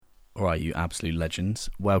Alright, you absolute legends.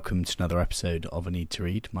 Welcome to another episode of A Need to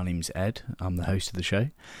Read. My name's Ed. I'm the host of the show,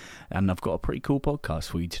 and I've got a pretty cool podcast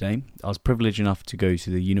for you today. I was privileged enough to go to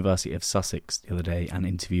the University of Sussex the other day and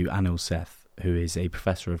interview Anil Seth, who is a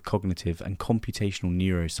professor of cognitive and computational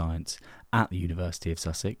neuroscience at the University of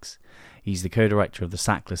Sussex. He's the co-director of the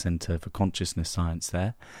Sackler Centre for Consciousness Science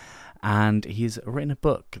there, and he's written a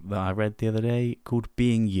book that I read the other day called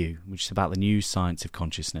Being You, which is about the new science of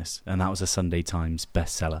consciousness, and that was a Sunday Times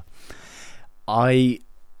bestseller. I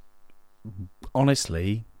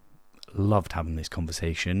honestly loved having this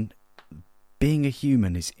conversation. Being a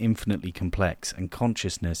human is infinitely complex, and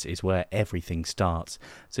consciousness is where everything starts.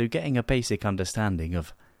 So getting a basic understanding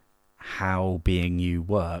of how being you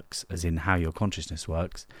works, as in how your consciousness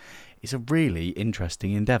works, is a really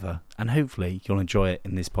interesting endeavour, and hopefully you'll enjoy it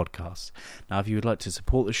in this podcast. Now, if you would like to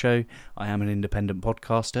support the show, I am an independent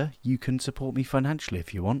podcaster. You can support me financially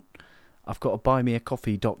if you want. I've got a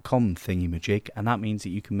buymeacoffee.com thingy-majig, and that means that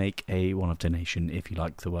you can make a one-off donation if you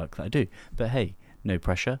like the work that I do. But hey, no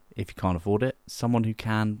pressure. If you can't afford it, someone who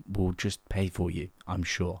can will just pay for you, I'm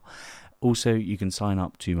sure. Also, you can sign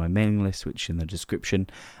up to my mailing list, which is in the description,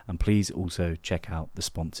 and please also check out the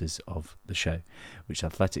sponsors of the show, which are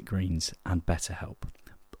Athletic Greens and BetterHelp.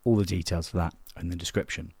 All the details for that are in the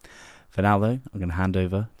description. For now, though, I'm going to hand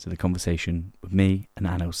over to the conversation with me and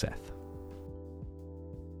Anil Seth.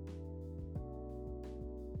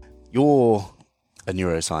 You're a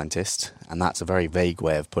neuroscientist, and that's a very vague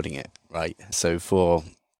way of putting it, right? So for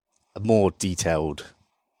a more detailed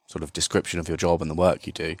sort of description of your job and the work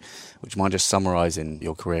you do, would you mind just summarising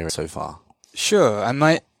your career so far? Sure, and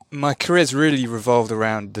my career's really revolved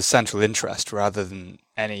around the central interest rather than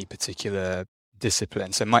any particular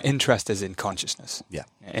discipline. So my interest is in consciousness. Yeah.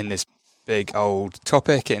 In this big old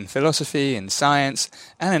topic in philosophy, in science,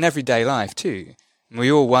 and in everyday life too. And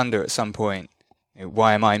we all wonder at some point,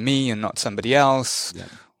 why am I me and not somebody else? Yeah.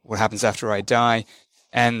 What happens after I die?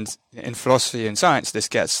 And in philosophy and science, this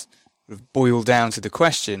gets boiled down to the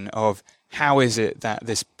question of how is it that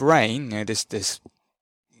this brain, this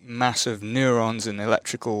mass of neurons and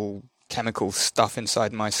electrical chemical stuff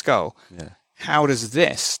inside my skull, how does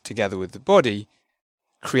this, together with the body,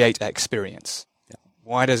 create experience? Yeah.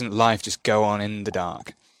 Why doesn't life just go on in the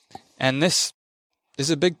dark? And this is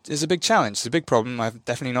a big challenge. It's a big problem. I've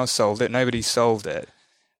definitely not solved it. Nobody's solved it.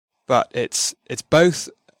 But it's both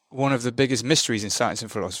one of the biggest mysteries in science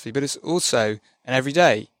and philosophy, but it's also an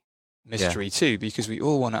everyday mystery too, because we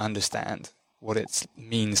all want to understand what it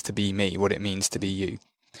means to be me, what it means to be you.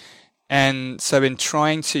 And so in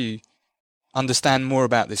trying to understand more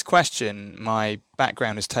about this question, my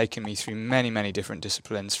background has taken me through many, many different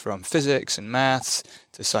disciplines, from physics and maths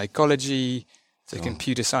to psychology to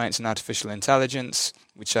computer science and artificial intelligence,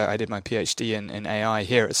 which I did my PhD in AI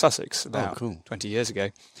here at Sussex about 20 years ago,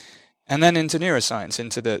 and then into neuroscience,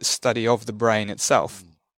 into the study of the brain itself.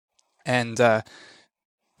 And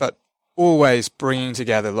but always bringing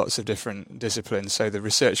together lots of different disciplines. So the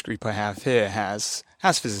research group I have here has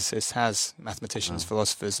physicists, has mathematicians,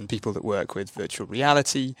 philosophers, and people that work with virtual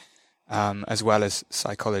reality, as well as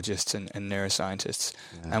psychologists and neuroscientists.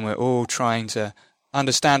 Yeah. And we're all trying to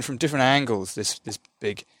understand from different angles this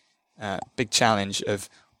big challenge of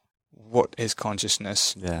what is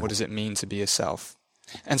consciousness, what does it mean to be a self.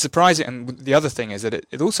 And surprising, and the other thing is that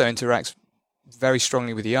it also interacts very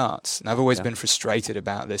strongly with the arts. And I've always been frustrated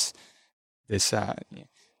about this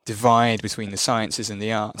divide between the sciences and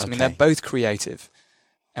the arts. I mean, they're both creative,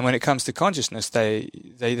 and when it comes to consciousness, they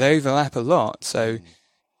overlap a lot. So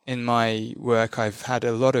in my work, I've had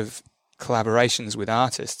a lot of collaborations with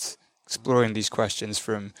artists, exploring these questions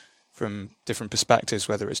from different perspectives,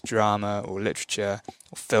 whether it's drama or literature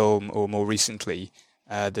or film, or more recently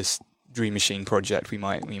this Dream Machine project we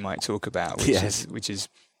might talk about, which is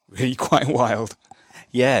really quite wild.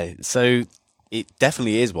 Yeah, so it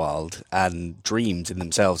definitely is wild, and dreams in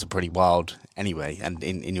themselves are pretty wild anyway. And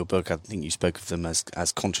in your book, I think you spoke of them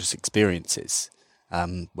as conscious experiences,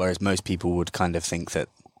 whereas most people would kind of think that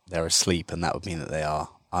they're asleep, and that would mean that they are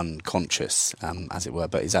unconscious, as it were.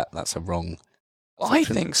 But that's a wrong? I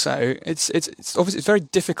think so. It's obviously it's very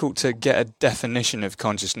difficult to get a definition of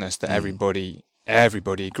consciousness that everybody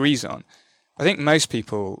agrees on. I think most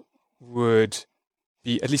people would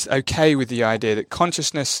be at least okay with the idea that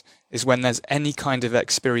consciousness is when there's any kind of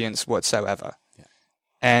experience whatsoever. Yeah.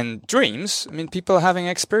 And dreams, I mean, people are having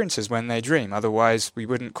experiences when they dream. Otherwise, we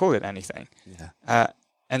wouldn't call it anything. Yeah.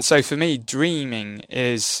 And so for me, dreaming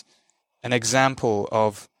is an example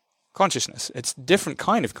of consciousness. It's a different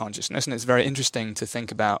kind of consciousness, and it's very interesting to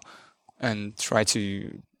think about and try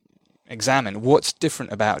to examine what's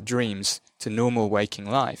different about dreams to normal waking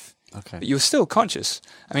life. Okay. but you're still conscious.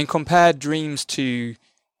 I mean, compare dreams to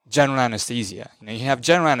general anesthesia. You have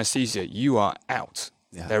general anesthesia, you are out.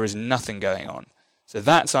 Yeah. There is nothing going on. So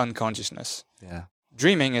that's unconsciousness. Yeah.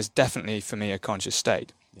 Dreaming is definitely, for me, a conscious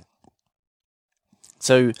state. Yeah.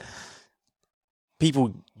 So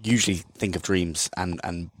people usually think of dreams,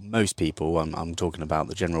 and most people, I'm talking about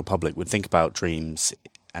the general public, would think about dreams,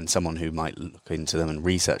 and someone who might look into them and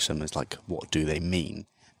research them is like, what do they mean?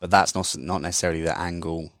 But that's not necessarily the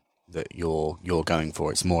angle that you're going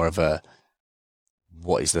for. It's more of a,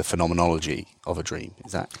 what is the phenomenology of a dream?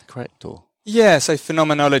 Is that correct? Or Yeah, so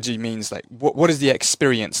phenomenology means like what is the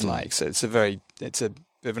experience like? So it's a bit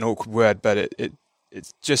of an awkward word, but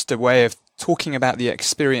it's just a way of talking about the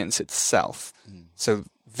experience itself. So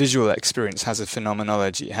visual experience has a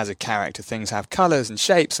phenomenology, it has a character. Things have colours and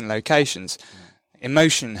shapes and locations.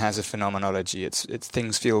 Emotion has a phenomenology. It's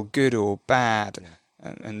things feel good or bad,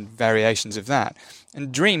 and variations of that.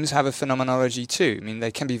 And dreams have a phenomenology too. I mean,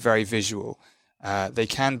 they can be very visual. They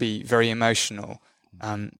can be very emotional.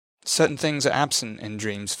 Certain things are absent in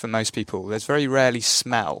dreams for most people. There's very rarely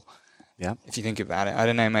smell. Yeah. If you think about it, I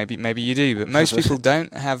don't know. Maybe you do, but most people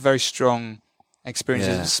don't have very strong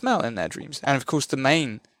experiences of smell in their dreams. And of course, the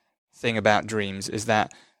main thing about dreams is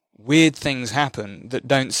that weird things happen that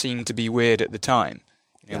don't seem to be weird at the time.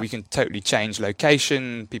 We can totally change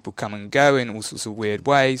location. People come and go in all sorts of weird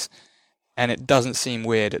ways, and it doesn't seem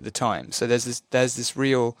weird at the time. So there's this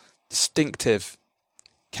real distinctive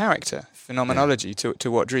character, phenomenology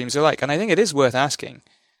to what dreams are like. And I think it is worth asking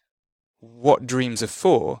what dreams are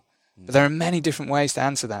for, but there are many different ways to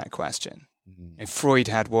answer that question. Freud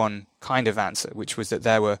had one kind of answer, which was that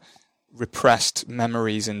there were repressed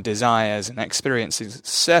memories and desires and experiences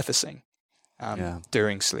surfacing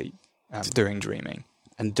during sleep, during dreaming.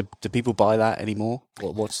 And do people buy that anymore?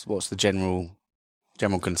 What's the general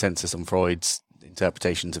consensus on Freud's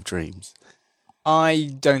interpretations of dreams?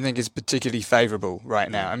 I don't think it's particularly favourable right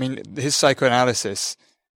now. I mean, his psychoanalysis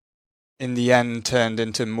in the end turned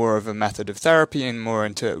into more of a method of therapy and more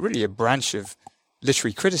into really a branch of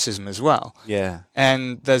literary criticism as well. Yeah.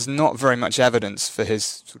 And there's not very much evidence for his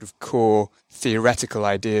sort of core theoretical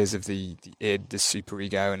ideas of the id, the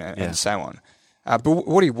superego, and so on. But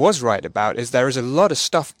what he was right about is there is a lot of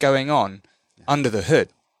stuff going on under the hood,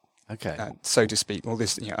 so to speak, all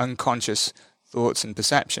this unconscious thoughts and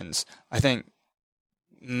perceptions. I think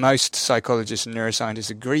most psychologists and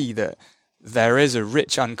neuroscientists agree that there is a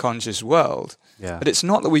rich unconscious world, but it's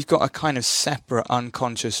not that we've got a kind of separate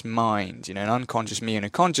unconscious mind, an unconscious me and a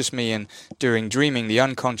conscious me, and during dreaming the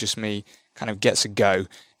unconscious me kind of gets a go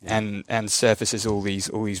and surfaces all these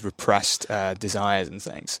repressed desires and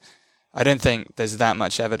things. I don't think there's that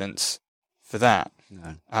much evidence for that.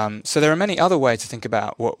 No. So there are many other ways to think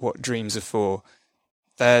about what dreams are for.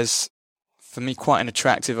 There's, for me, quite an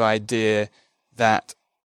attractive idea that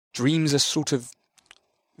dreams are sort of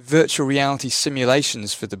virtual reality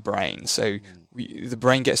simulations for the brain. So the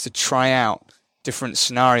brain gets to try out different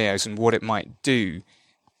scenarios and what it might do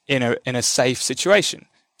in a safe situation,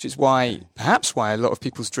 which is perhaps why a lot of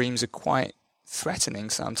people's dreams are quite threatening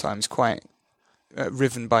sometimes, quite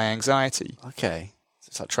riven by anxiety. Okay, so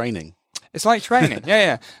it's like training. It's like training,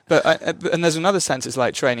 yeah. But and there's another sense it's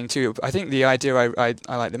like training too. I think the idea I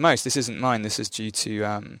like the most, this isn't mine, this is due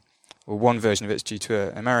to, one version of it's due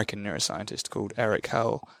to an American neuroscientist called Eric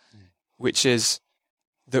Hull, which is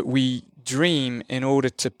that we dream in order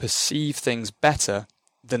to perceive things better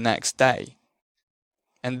the next day.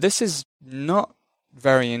 And this is not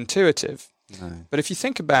very intuitive. No. But if you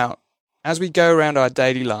think about, as we go around our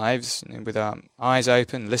daily lives with our eyes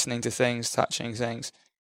open, listening to things, touching things,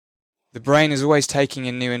 the brain is always taking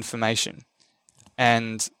in new information.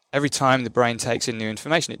 And every time the brain takes in new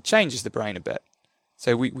information, it changes the brain a bit.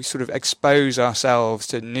 So we sort of expose ourselves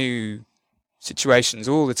to new situations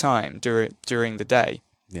all the time during the day.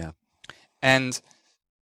 Yeah. And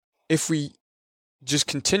if we just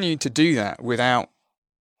continue to do that without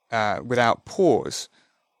pause,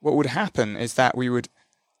 what would happen is that we would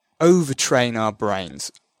overtrain our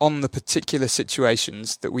brains on the particular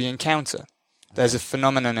situations that we encounter. Okay. There's a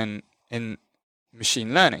phenomenon in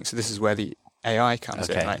machine learning, so this is where the AI comes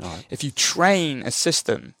in. Right? Right. If you train a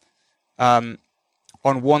system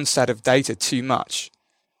on one set of data too much,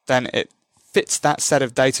 then it fits that set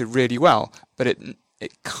of data really well, but it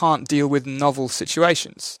can't deal with novel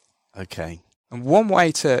situations. Okay. And one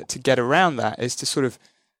way to get around that is to sort of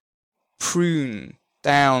prune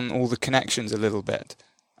down all the connections a little bit.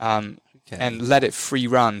 And let it free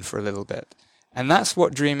run for a little bit. And that's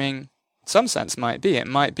what dreaming, in some sense, might be. It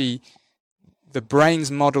might be the brain's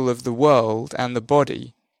model of the world and the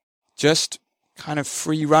body just kind of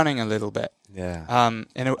free running a little bit, in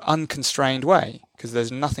an unconstrained way, because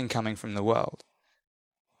there's nothing coming from the world.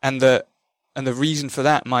 And the reason for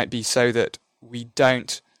that might be so that we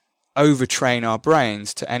don't overtrain our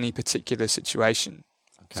brains to any particular situation,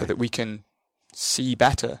 so that we can see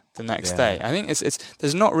better the next day. I think it's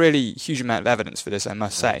there's not really a huge amount of evidence for this, I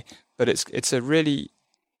must say, but it's a really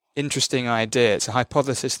interesting idea. It's a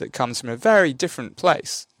hypothesis that comes from a very different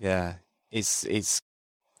place. Yeah, it's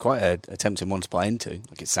quite a tempting one to buy into.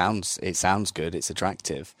 Like, it sounds good. It's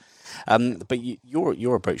attractive. But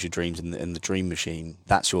your approach to dreams and the Dream Machine,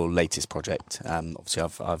 that's your latest project. Obviously,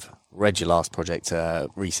 I've read your last project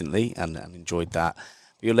recently and enjoyed that.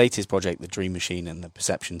 But your latest project, the Dream Machine and the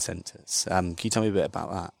Perception Centres. Can you tell me a bit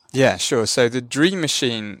about that? Yeah, sure. So the Dream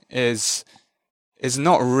Machine is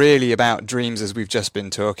not really about dreams as we've just been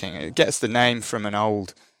talking. It gets the name from an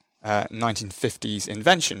old 1950s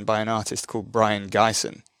invention by an artist called Brian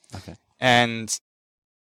Gysin. Okay. And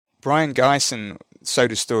Brian Gysin, so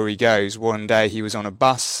the story goes, one day he was on a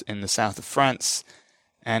bus in the south of France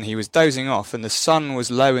and he was dozing off, and the sun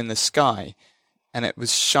was low in the sky and it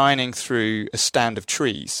was shining through a stand of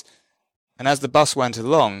trees. And as the bus went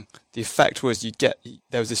along, the effect was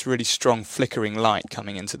there was this really strong flickering light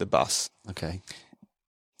coming into the bus. Okay.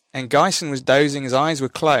 And Gysin was dozing, his eyes were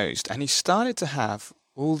closed, and he started to have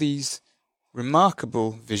all these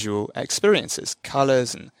remarkable visual experiences,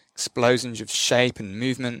 colours and explosions of shape and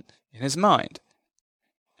movement in his mind.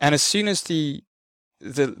 And as soon as the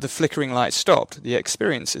flickering light stopped, the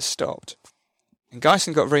experiences stopped. And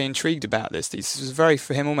Gysin got very intrigued about this. This was very,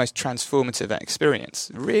 for him, almost transformative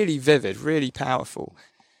experience, really vivid, really powerful.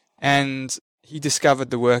 And he discovered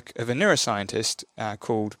the work of a neuroscientist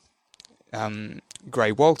called William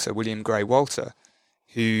Gray Walter,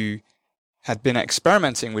 who had been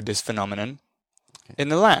experimenting with this phenomenon in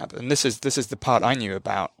the lab. And this is the part I knew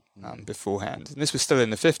about beforehand. And this was still in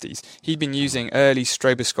the 50s. He'd been using early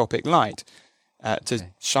stroboscopic light to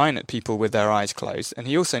shine at people with their eyes closed. And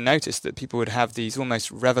he also noticed that people would have these almost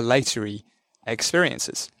revelatory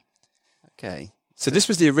experiences. Okay. So this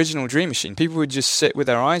was the original Dream Machine. People would just sit with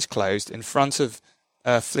their eyes closed in front of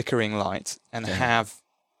a flickering light and have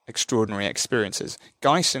extraordinary experiences.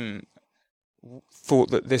 Gysin thought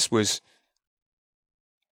that this was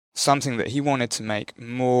something that he wanted to make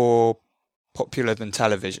more popular than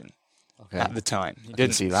television at the time. He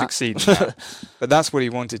didn't succeed in that, but that's what he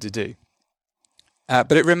wanted to do.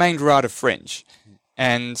 But it remained rather fringe.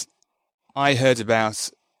 And I heard about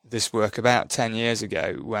this work about 10 years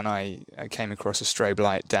ago when I came across a strobe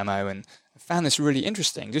light demo, and I found this really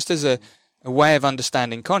interesting, just as a way of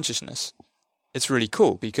understanding consciousness. It's really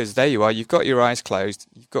cool because there you are, you've got your eyes closed,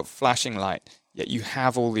 you've got flashing light, yet you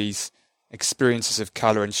have all these experiences of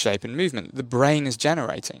colour and shape and movement the brain is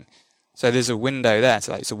generating. So there's a window there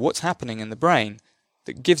to so what's happening in the brain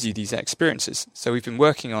that gives you these experiences. So we've been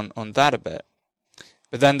working on that a bit.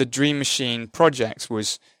 But then the Dream Machine project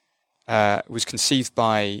was conceived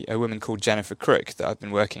by a woman called Jennifer Crook that I've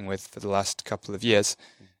been working with for the last couple of years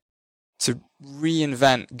to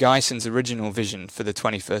reinvent Gysin's original vision for the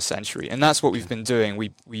 21st century. And that's what we've been doing.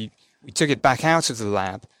 We took it back out of the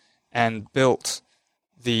lab and built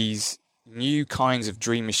these new kinds of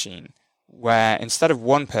Dream Machine where instead of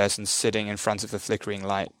one person sitting in front of a flickering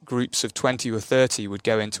light, groups of 20 or 30 would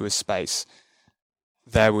go into a space.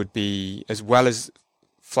 There would be, as well as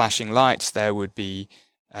flashing lights, there would be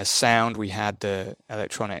sound. We had the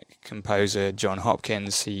electronic composer John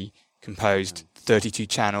Hopkins. He composed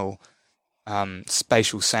 32-channel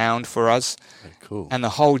spatial sound for us. Very cool. And the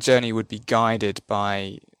whole journey would be guided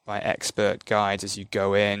by expert guides as you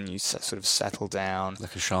go in. You sort of settle down.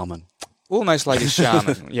 Like a shaman. Almost like a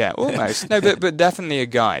shaman. Yeah, almost. No, but definitely a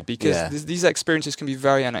guide, because these experiences can be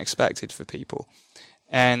very unexpected for people.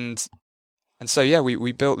 And so,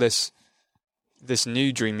 we built this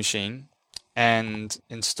new Dream Machine and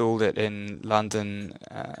installed it in London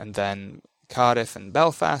and then Cardiff and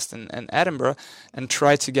Belfast and Edinburgh, and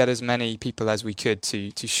tried to get as many people as we could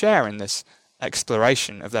to share in this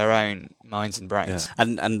exploration of their own minds and brains. Yeah.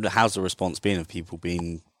 And how's the response been of people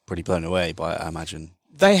being pretty blown away by it, I imagine?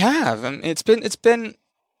 They have. It's been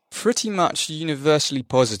pretty much universally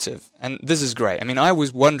positive, and this is great. I mean, I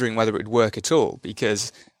was wondering whether it would work at all,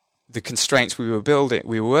 because the constraints we were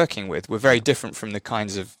working with were very different from the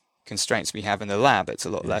kinds of constraints we have in the lab. It's a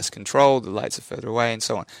lot less controlled, the lights are further away and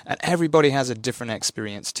so on. And everybody has a different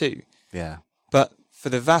experience too. Yeah. But for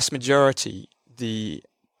the vast majority, the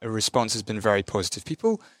response has been very positive.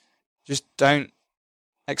 People just don't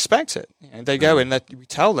expect it. They go in, we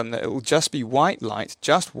tell them that it will just be white light,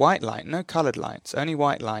 no coloured lights, only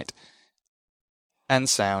white light and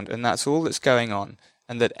sound, and that's all that's going on.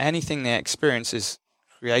 and that anything they experience is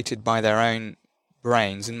created by their own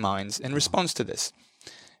brains and minds in response to this.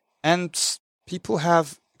 And people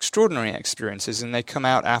have extraordinary experiences, and they come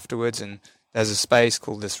out afterwards, and there's a space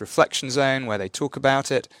called this reflection zone where they talk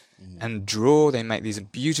about it and draw. They make these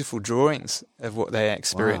beautiful drawings of what they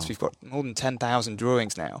experience. Wow. We've got more than 10,000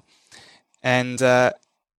 drawings now. And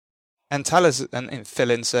tell us, and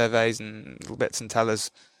fill in surveys and little bits, and tell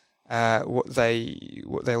us what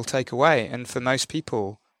they'll take away. And for most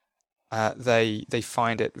people, they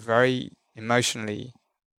find it very emotionally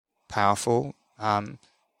powerful.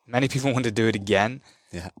 Many people want to do it again.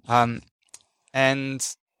 Yeah.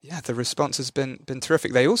 And yeah, the response has been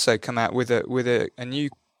terrific. They also come out with a new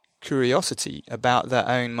curiosity about their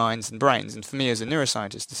own minds and brains. And for me as a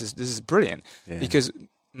neuroscientist, this is brilliant, because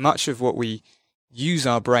much of what we use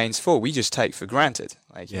our brains for, we just take for granted.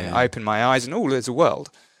 Like, you know, I open my eyes and there's a world.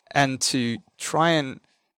 And to try and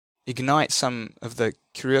ignite some of the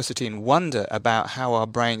curiosity and wonder about how our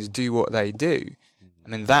brains do what they do, I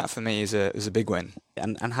mean, that for me is a big win.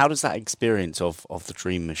 And how does that experience of the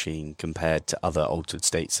dream machine compared to other altered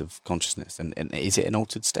states of consciousness? And is it an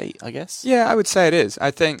altered state, I guess? Yeah, I would say it is.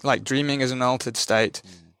 I think like dreaming is an altered state.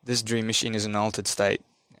 This dream machine is an altered state.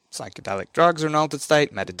 Psychedelic drugs are an altered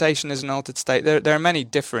state. Meditation is an altered state. There are many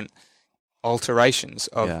different alterations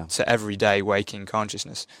to everyday waking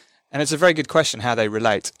consciousness. And it's a very good question how they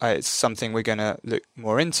relate. It's something we're going to look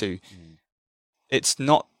more into. It's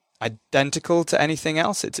not identical to anything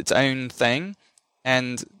else. It's its own thing.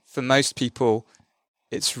 And for most people,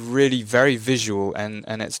 it's really very visual,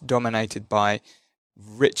 and it's dominated by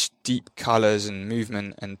rich, deep colors and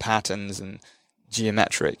movement and patterns and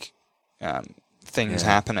geometric things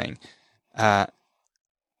happening,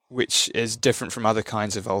 which is different from other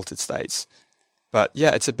kinds of altered states. But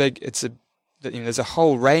yeah, there's a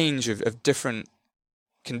whole range of different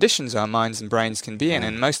conditions our minds and brains can be in.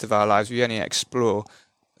 In most of our lives, we only explore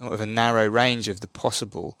sort of a narrow range of the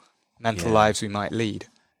possible mental lives we might lead.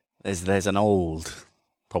 There's an old,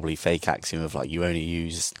 probably fake axiom of like you only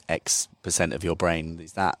use X% of your brain.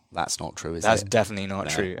 That's not true, is it? That's definitely not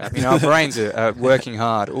true. I mean, our brains are working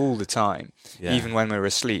hard all the time. Even when we're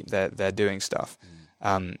asleep, they're doing stuff.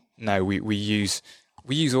 No, we use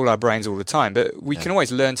all our brains all the time, but we can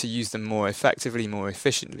always learn to use them more effectively, more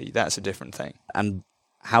efficiently. That's a different thing. And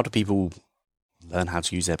how do people learn how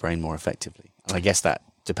to use their brain more effectively? And I guess that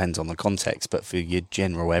depends on the context, but for your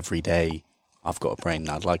general everyday, I've got a brain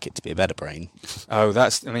and I'd like it to be a better brain.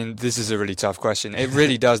 This is a really tough question. It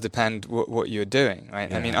really does depend what you're doing,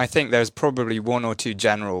 right? I mean, I think there's probably one or two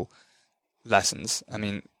general lessons. I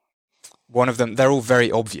mean, one of them, they're all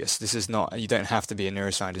very obvious. This is not, you don't have to be a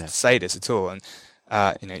neuroscientist to say this at all. And,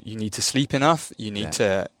 you need to sleep enough, you need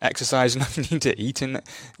to exercise enough, you need to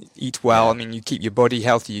eat well. I mean, you keep your body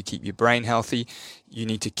healthy, you keep your brain healthy, you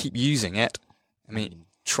need to keep using it. I mean,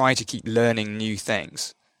 try to keep learning new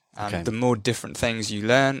things. The more different things you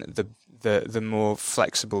learn, the more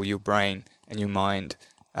flexible your brain and your mind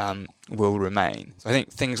will remain. So I think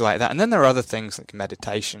things like that. And then there are other things like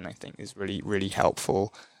meditation, I think, is really, really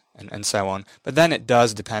helpful, and so on. But then it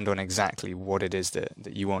does depend on exactly what it is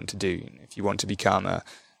that you want to do. If you want to become a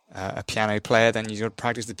piano player, then you've got to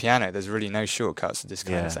practice the piano. There's really no shortcuts to this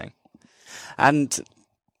kind of thing. And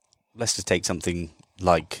let's just take something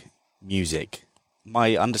like music.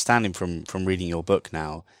 My understanding from reading your book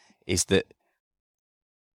now is that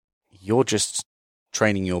you're just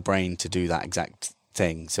training your brain to do that exact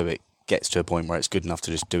thing, so it gets to a point where it's good enough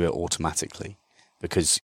to just do it automatically,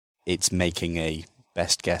 because it's making a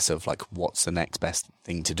best guess of like what's the next best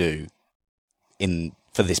thing to do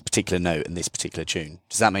for this particular note and this particular tune.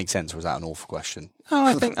 Does that make sense, or is that an awful question?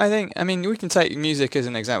 Oh, I mean, we can take music as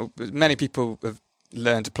an example. Many people have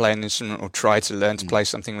learned to play an instrument or try to learn to play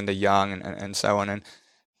something when they're young, and so on.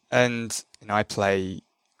 And I play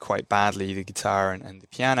quite badly the guitar and the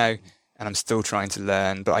piano, and I'm still trying to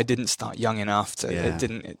learn. But I didn't start young enough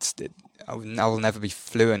to. I will never be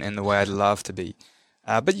fluent in the way I'd love to be.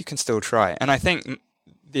 But you can still try. And I think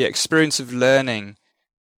the experience of learning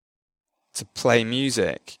to play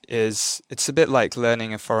music it's a bit like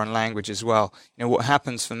learning a foreign language as well. You know, what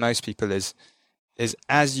happens for most people is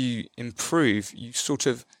as you improve, you sort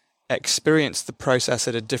of experience the process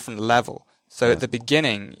at a different level. So at the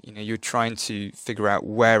beginning, you're trying to figure out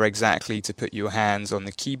where exactly to put your hands on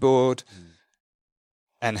the keyboard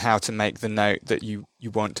and how to make the note that you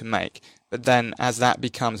want to make. But then as that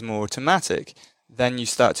becomes more automatic, then you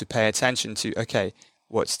start to pay attention to, okay,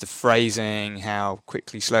 what's the phrasing? How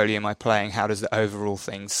quickly, slowly am I playing? How does the overall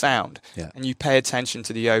thing sound? Yeah. And you pay attention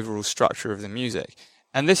to the overall structure of the music.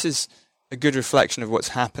 And this is a good reflection of what's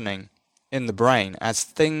happening in the brain, as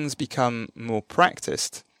things become more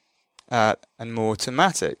practiced and more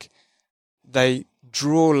automatic, they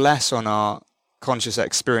draw less on our conscious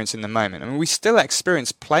experience in the moment. I mean, we still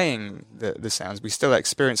experience playing the sounds, we still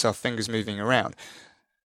experience our fingers moving around,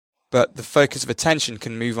 but the focus of attention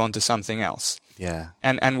can move on to something else. Yeah.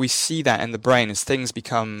 And we see that in the brain as things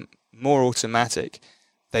become more automatic.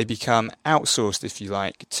 They become outsourced, if you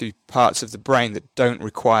like, to parts of the brain that don't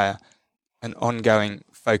require an ongoing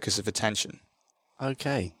focus of attention.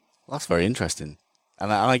 Okay. Well, that's very interesting.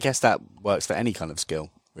 And I guess that works for any kind of skill,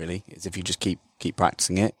 really. Is if you just keep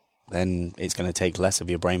practicing it, then it's going to take less of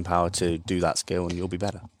your brain power to do that skill and you'll be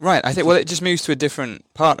better. Right. I think, well, it just moves to a different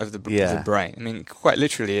part of the brain. I mean, quite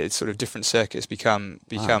literally, it's sort of different circuits become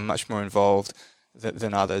much more involved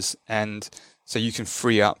than others. And so you can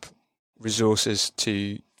free up resources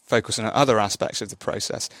to focus on other aspects of the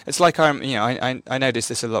process. It's like I notice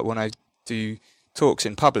this a lot when I do talks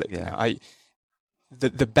in public. Yeah.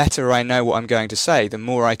 The better I know what I'm going to say, the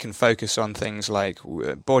more I can focus on things like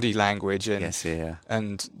body language and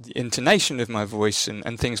and the intonation of my voice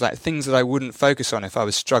and things that I wouldn't focus on if I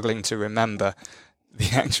was struggling to remember the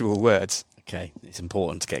actual words. Okay, it's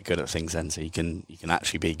important to get good at things then, so you can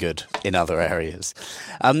actually be good in other areas.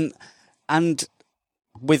 And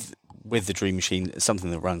with the Dream Machine,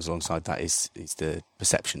 something that runs alongside that is the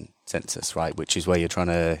perception census, right? Which is where you're trying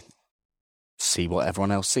to see what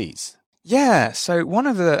everyone else sees. Yeah. So one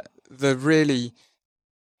of the things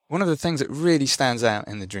that really stands out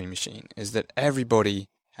in the Dream Machine is that everybody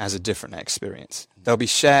has a different experience. There'll be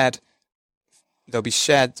shared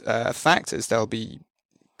factors. There'll be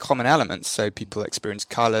common elements. So people experience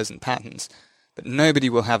colors and patterns, but nobody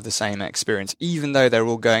will have the same experience, even though they're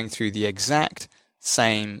all going through the exact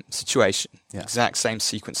same situation, exact same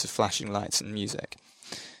sequence of flashing lights and music.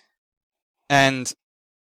 And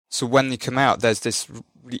so when they come out, there's this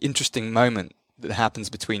really interesting moment that happens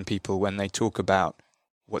between people when they talk about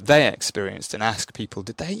what they experienced and ask people,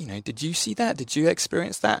 did you see that? Did you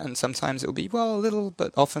experience that? And sometimes it'll be, well, a little,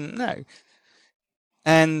 but often no.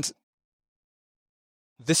 And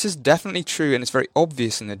this is definitely true, and it's very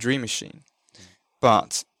obvious in the Dream Machine,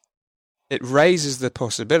 but it raises the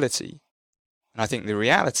possibility, and I think the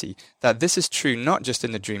reality, that this is true not just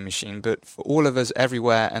in the Dream Machine, but for all of us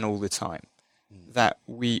everywhere and all the time, that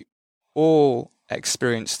we all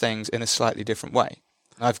experience things in a slightly different way.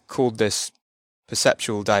 I've called this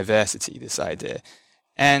perceptual diversity, this idea.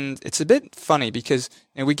 And it's a bit funny because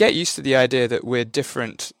we get used to the idea that we're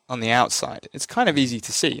different on the outside. It's kind of easy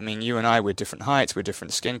to see. I mean, you and I, we're different heights, we're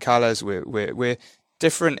different skin colors, we're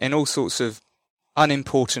different in all sorts of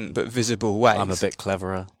unimportant but visible ways. I'm a bit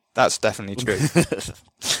cleverer. That's definitely true.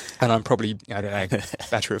 And I'm probably, I don't know,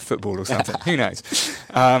 better at football or something. Who knows?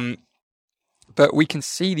 But we can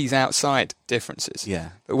see these outside differences. Yeah.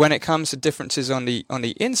 But when it comes to differences on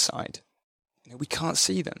the inside, we can't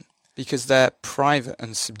see them because they're private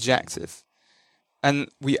and subjective. And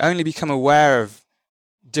we only become aware of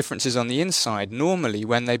differences on the inside normally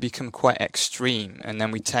when they become quite extreme, and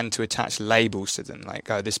then we tend to attach labels to them, like,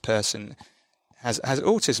 oh, this person has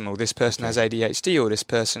autism, or this person has ADHD, or this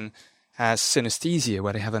person has synesthesia,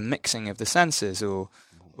 where they have a mixing of the senses, or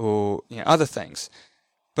other things.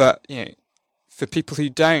 But for people who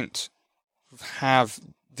don't have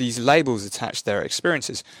these labels attached to their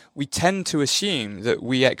experiences, we tend to assume that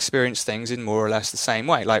we experience things in more or less the same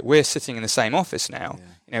way. Like, we're sitting in the same office now.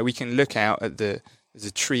 Yeah. We can look out at there's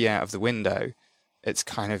a tree out of the window. It's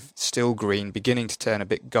kind of still green, beginning to turn a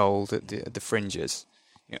bit gold at the fringes.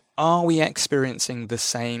 Are we experiencing the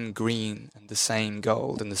same green and the same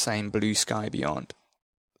gold and the same blue sky beyond?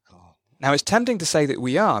 Now, it's tempting to say that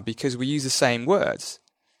we are because we use the same words.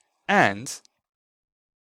 And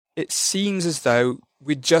it seems as though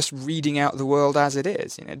we're just reading out the world as it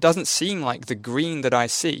is. It doesn't seem like the green that I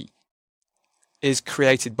see is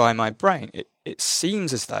created by my brain. It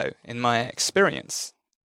seems as though, in my experience,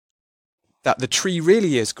 that the tree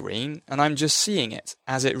really is green and I'm just seeing it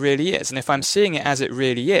as it really is. And if I'm seeing it as it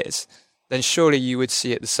really is, then surely you would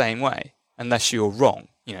see it the same way, unless you're wrong,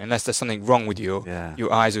 unless there's something wrong with your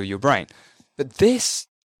eyes or your brain. But this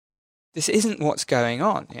isn't what's going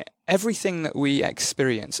on. Everything that we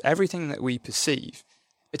experience, everything that we perceive,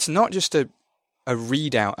 it's not just a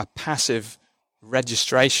readout, a passive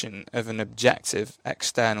registration of an objective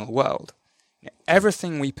external world.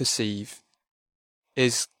 Everything we perceive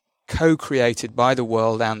is co-created by the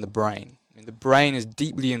world and the brain. The brain is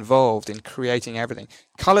deeply involved in creating everything.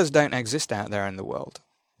 Colors don't exist out there in the world.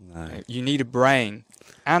 No. You need a brain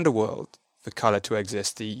and a world for color to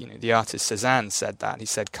exist. The artist Cézanne said that. He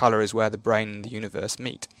said color is where the brain and the universe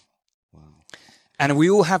meet. Wow. And we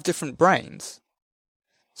all have different brains.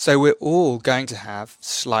 So we're all going to have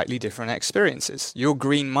slightly different experiences. Your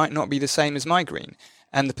green might not be the same as my green.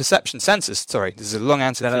 And the perception census, sorry, this is a long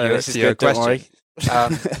answer to your question.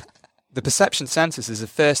 The perception census is the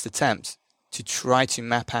first attempt to try to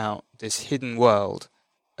map out this hidden world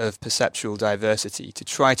of perceptual diversity, to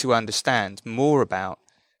try to understand more about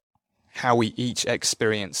how we each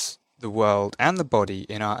experience the world and the body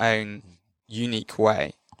in our own unique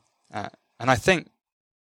way. And I think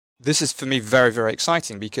this is, for me, very, very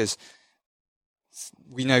exciting because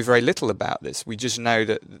we know very little about this. We just know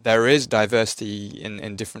that there is diversity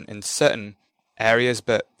in certain areas,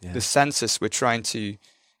 but the census, we're trying to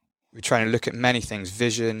look at many things: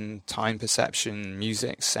 vision, time perception,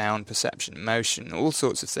 music, sound perception, motion, all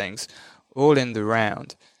sorts of things, all in the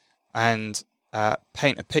round, and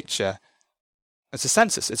paint a picture. It's a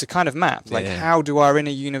census. It's a kind of map. How do our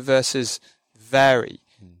inner universes vary?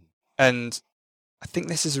 And I think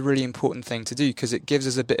this is a really important thing to do because it gives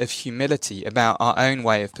us a bit of humility about our own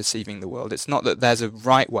way of perceiving the world. It's not that there's a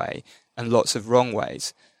right way and lots of wrong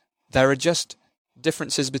ways. There are just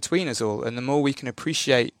differences between us all, and the more we can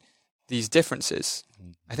appreciate these differences,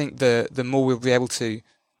 I think the more we'll be able to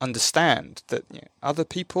understand that other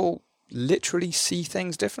people literally see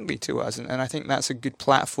things differently to us, and I think that's a good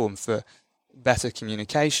platform for better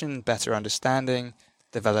communication, better understanding,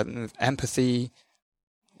 development of empathy,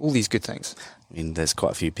 all these good things. I mean, there's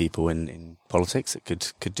quite a few people in politics that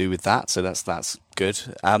could do with that, so that's good.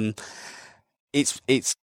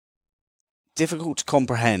 It's difficult to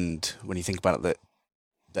comprehend when you think about it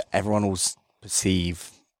that everyone will perceive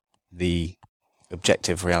the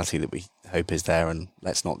objective reality that we hope is there, and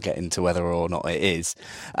let's not get into whether or not it is,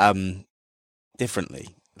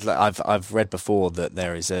 differently. I've read before that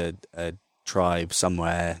there is a tribe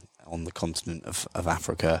somewhere on the continent of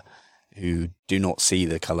Africa who do not see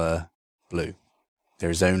the colour blue. There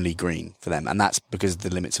is only green for them, and that's because of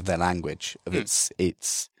the limits of their language.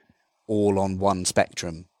 It's all on one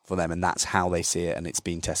spectrum for them, and that's how they see it, and it's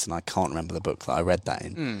been tested. And I can't remember the book that I read that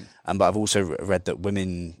in. But I've also read that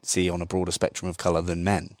women see on a broader spectrum of colour than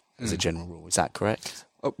men, as a general rule. Is that correct?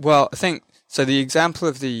 Well, I think so. The example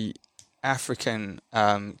of the African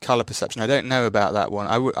colour perception, I don't know about that one.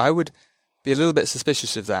 I would be a little bit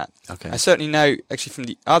suspicious of that. Okay. I certainly know, actually, from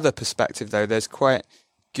the other perspective, though, there's quite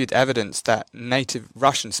good evidence that native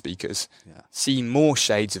Russian speakers see more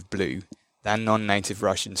shades of blue than non-native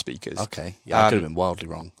Russian speakers. Okay, I could have been wildly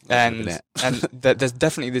wrong. And there's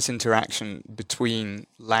definitely this interaction between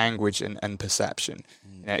language and perception.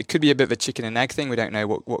 It could be a bit of a chicken and egg thing. We don't know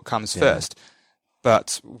what comes first.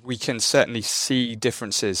 But we can certainly see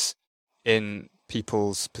differences in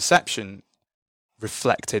people's perception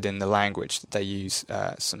reflected in the language that they use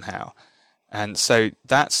somehow. And so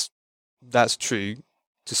that's true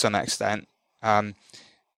to some extent.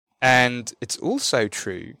 And it's also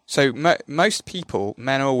true. So most people,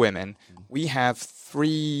 men or women, we have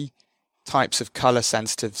 3 types of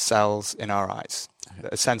color-sensitive cells in our eyes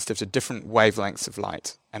that are sensitive to different wavelengths of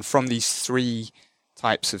light. And from these 3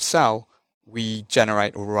 types of cell, we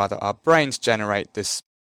generate, or rather our brains generate, this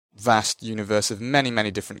vast universe of many,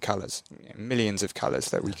 many different colors, millions of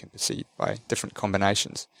colors that we can perceive by different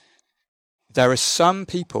combinations. There are some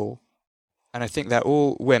people, and I think they're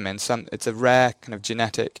all women, it's a rare kind of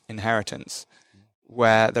genetic inheritance,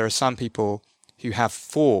 where there are some people who have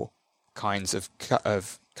 4 kinds of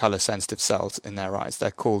color-sensitive cells in their eyes.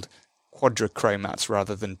 They're called quadrichromats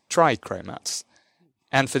rather than trichromats.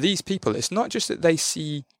 And for these people, it's not just that they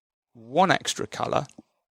see one extra color,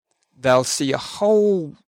 they'll see a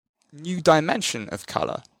whole new dimension of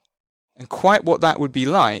color. And quite what that would be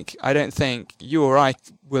like, I don't think you or I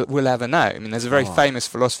will ever know. I mean, there's a very famous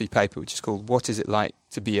philosophy paper which is called "What is it like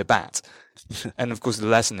to be a bat?" And of course, the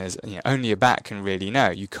lesson is only a bat can really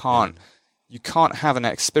know. You can't have an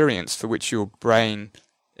experience for which your brain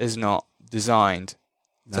is not designed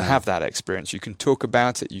to have that experience. You can talk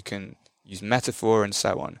about it, you can use metaphor and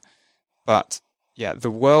so on, but the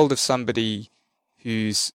world of somebody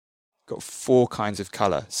who's got 4 kinds of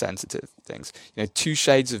color sensitive things. 2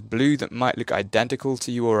 shades of blue that might look identical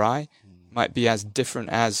to you or I might be as different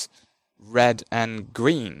as red and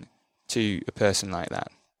green to a person like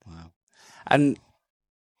that. Wow. And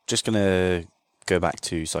just going to go back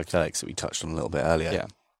to psychedelics that we touched on a little bit earlier. Yeah.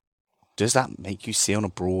 Does that make you see on a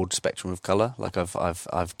broad spectrum of color? Like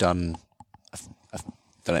I've done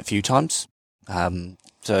it a few times.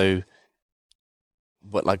 So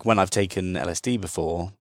but like when I've taken LSD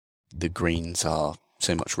before, the greens are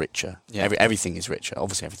so much richer. Yeah. Everything is richer.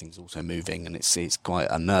 Obviously, everything's also moving, and it's quite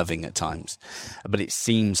unnerving at times. But it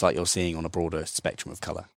seems like you're seeing on a broader spectrum of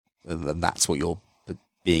colour. And that's what you're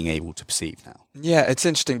being able to perceive now. Yeah, it's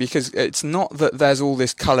interesting because it's not that there's all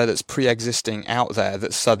this colour that's pre-existing out there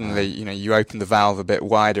that suddenly, you open the valve a bit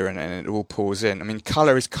wider and it all pours in. I mean,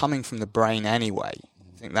 colour is coming from the brain anyway.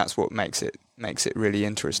 I think that's what makes it really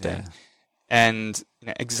interesting. Yeah. And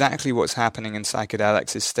exactly what's happening in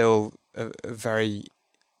psychedelics is still a very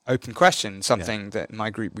open question, something that in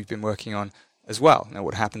my group we've been working on as well.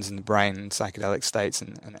 What happens in the brain in psychedelic states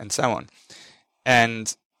and so on.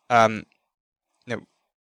 And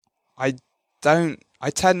I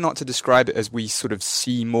tend not to describe it as we sort of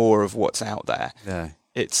see more of what's out there. Yeah.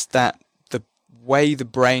 It's that the way the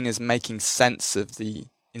brain is making sense of the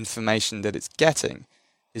information that it's getting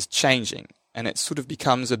is changing, and it sort of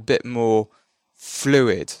becomes a bit more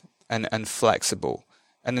fluid and flexible.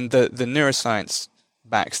 And then the neuroscience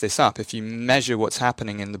backs this up. If you measure what's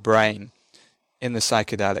happening in the brain in the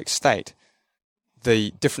psychedelic state,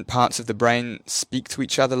 the different parts of the brain speak to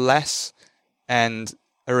each other less and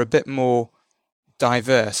are a bit more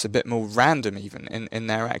diverse, a bit more random even in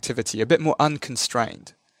their activity, a bit more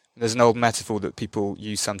unconstrained. There's an old metaphor that people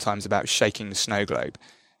use sometimes about shaking the snow globe.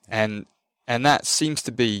 And that seems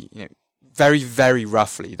to be, very, very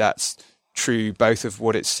roughly, that's true both of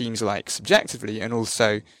what it seems like subjectively and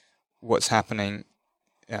also what's happening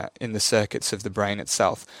in the circuits of the brain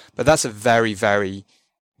itself. But that's a very, very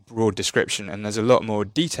broad description, and there's a lot more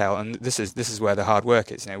detail, and this is where the hard work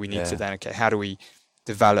is. We need to then, how do we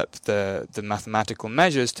develop the mathematical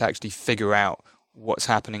measures to actually figure out what's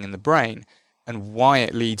happening in the brain and why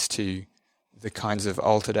it leads to the kinds of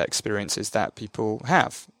altered experiences that people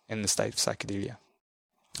have in the state of psychedelia.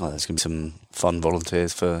 Oh, there's going to be some fun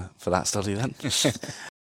volunteers for that study then.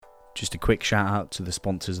 Just a quick shout out to the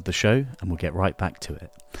sponsors of the show, and we'll get right back to it.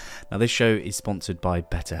 Now, this show is sponsored by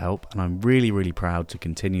BetterHelp, and I'm really, really proud to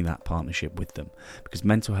continue that partnership with them, because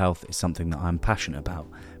mental health is something that I'm passionate about.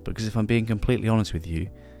 Because if I'm being completely honest with you,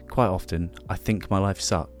 quite often I think my life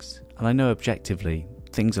sucks, and I know objectively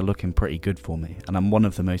things are looking pretty good for me, and I'm one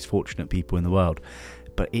of the most fortunate people in the world,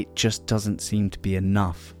 but it just doesn't seem to be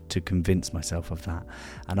enough to convince myself of that.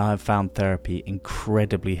 And I have found therapy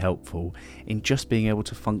incredibly helpful in just being able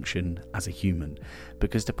to function as a human,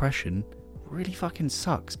 because depression really fucking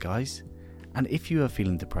sucks, guys. And if you are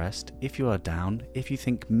feeling depressed, if you are down, if you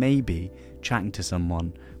think maybe chatting to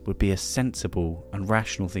someone would be a sensible and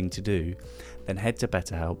rational thing to do, then head to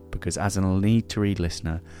BetterHelp, because as an Need to Read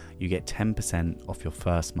listener, you get 10% off your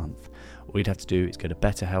first month. All you'd have to do is go to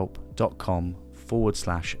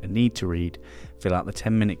betterhelp.com/a-need-to-read, fill out the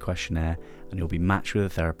 10-minute questionnaire, and you'll be matched with a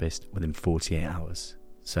therapist within 48 hours.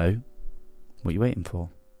 So, what are you waiting for?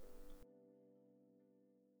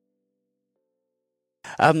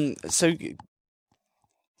 So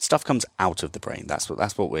stuff comes out of the brain. That's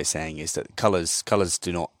what we're saying, is that colours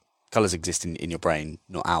exist in your brain,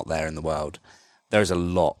 not out there in the world. There is a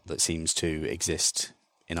lot that seems to exist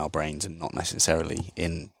in our brains and not necessarily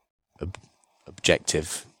in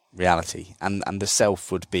objective reality. And the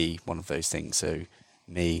self would be one of those things. So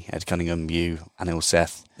me, Ed Cunningham, you, Anil,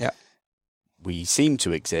 Seth. Yeah. We seem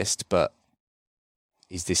to exist, but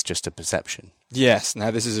is this just a perception? Yes.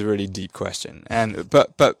 Now, this is a really deep question,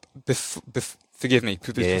 but forgive me,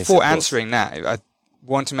 Yes, before answering that, I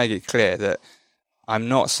want to make it clear that I'm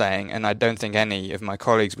not saying, and I don't think any of my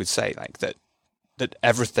colleagues would say, like that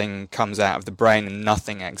everything comes out of the brain and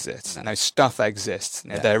nothing exists. No, stuff exists.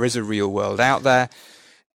 There is a real world out there,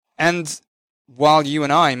 and while you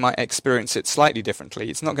and I might experience it slightly differently,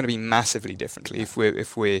 it's not going to be massively differently. If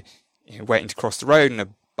we're waiting to cross the road and a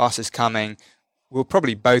bus is coming, we'll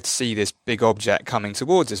probably both see this big object coming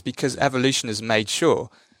towards us, because evolution has made sure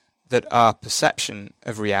that our perception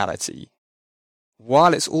of reality,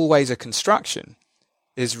 while it's always a construction,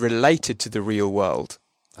 is related to the real world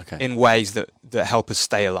in ways that help us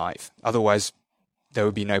stay alive. Otherwise, there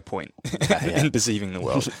would be no point in perceiving the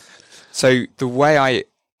world. So the way I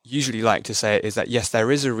usually like to say it is that, yes,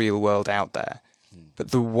 there is a real world out there,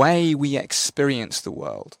 but the way we experience the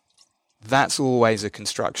world, that's always a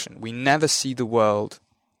construction. We never see the world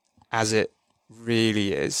as it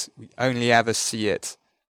really is. We only ever see it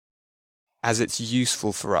as it's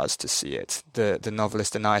useful for us to see it. The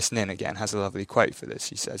novelist Anais Nin, again, has a lovely quote for this.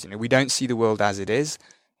 She says, we don't see the world as it is,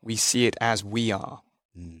 we see it as we are.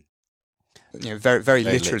 Very, very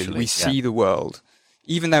literally, we see the world.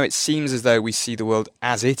 Even though it seems as though we see the world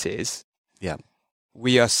as it is,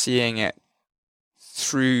 we are seeing it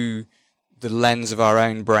through the lens of our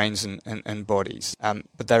own brains and bodies.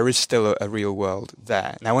 But there is still a real world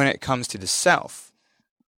there. Now, when it comes to the self,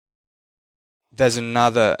 there's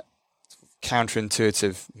another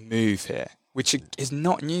counterintuitive move here, which is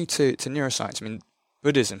not new to neuroscience. I mean,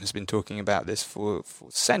 Buddhism has been talking about this for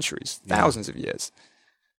centuries, thousands of years.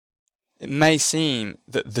 it may seem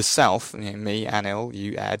that the self, me, Anil,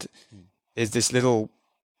 you, Ed, is this little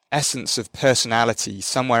essence of personality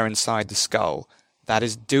somewhere inside the skull that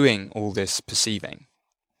is doing all this perceiving,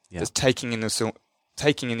 that's taking in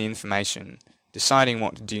the information, deciding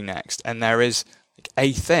what to do next. And there is like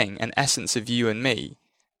a thing, an essence of you and me,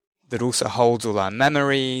 that also holds all our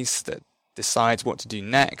memories, that decides what to do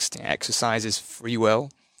next, exercises free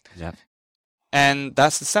will. Yeah. And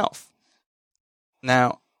that's the self.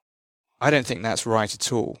 Now, I don't think that's right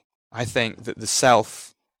at all. I think that the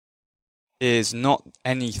self is not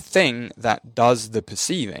anything that does the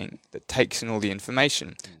perceiving, that takes in all the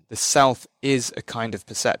information. The self is a kind of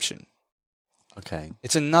perception. Okay.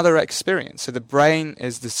 It's another experience. So the brain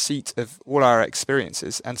is the seat of all our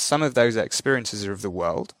experiences, and some of those experiences are of the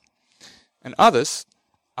world, and others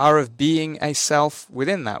are of being a self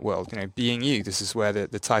within that world, being you. This is where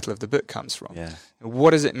the title of the book comes from. Yeah.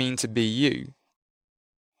 What does it mean to be you?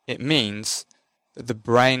 It means that the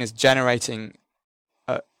brain is generating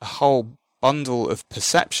a whole bundle of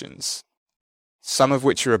perceptions, some of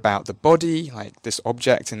which are about the body, like this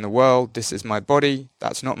object in the world, this is my body,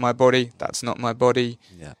 that's not my body, that's not my body.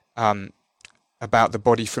 Yeah. About the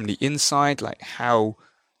body from the inside, like how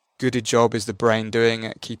good a job is the brain doing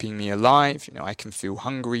at keeping me alive. I can feel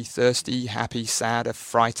hungry, thirsty, happy, sad,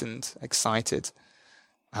 frightened, excited.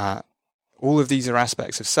 All of these are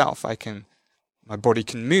aspects of self. My body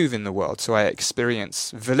can move in the world, so I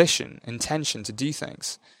experience volition, intention to do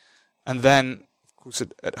things. And then, of course,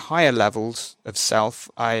 at higher levels of self,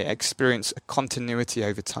 I experience a continuity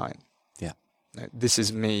over time. Yeah. This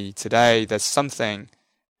is me today. There's something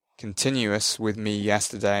continuous with me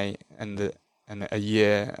yesterday and a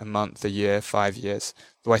year, a month, a year, 5 years.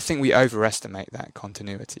 Though I think we overestimate that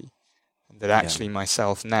continuity. And that actually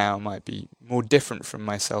myself now might be more different from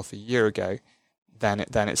myself a year ago than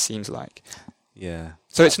it seems like. Yeah.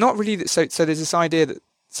 So it's not really so there's this idea that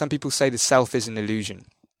some people say the self is an illusion.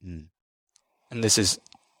 Mm. And this is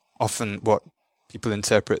often what people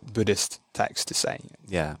interpret Buddhist texts to say.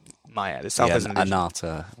 Yeah. Maya, the self is an illusion.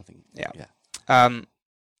 Anatta, I think. Yeah.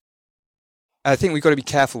 I think we've got to be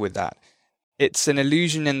careful with that. It's an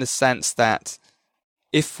illusion in the sense that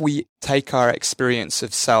if we take our experience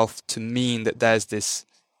of self to mean that there's this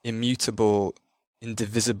immutable,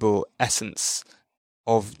 indivisible essence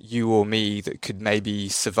of you or me that could maybe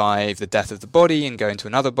survive the death of the body and go into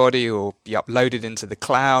another body or be uploaded into the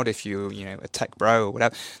cloud if you're, a tech bro or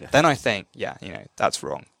whatever, then I think, that's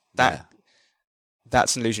wrong.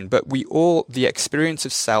 That's an illusion. But the experience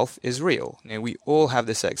of self is real. We all have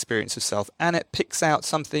this experience of self, and it picks out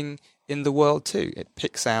something in the world too. It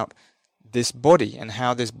picks out this body and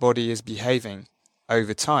how this body is behaving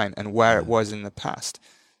over time and where it was in the past.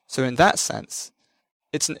 So in that sense,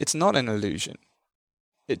 it's not an illusion.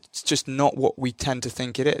 It's just not what we tend to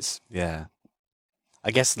think it is. Yeah.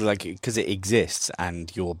 I guess because it exists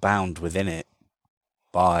and you're bound within it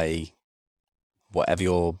by whatever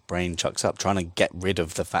your brain chucks up, trying to get rid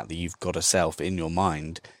of the fact that you've got a self in your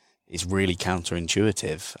mind is really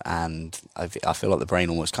counterintuitive. And I feel like the brain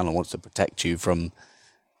almost kind of wants to protect you from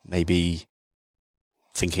maybe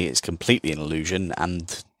thinking it's completely an illusion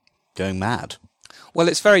and going mad. Well,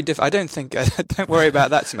 it's very difficult. I don't think. Don't worry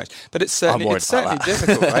about that too much. But it's certainly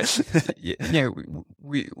difficult, right?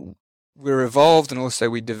 We're evolved, and also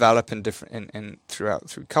we develop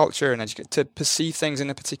through culture and education to perceive things in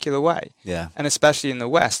a particular way. Yeah. And especially in the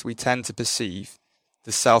West, we tend to perceive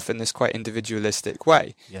the self in this quite individualistic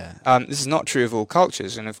way. Yeah. This is not true of all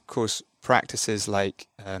cultures, and of course, practices like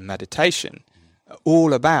meditation are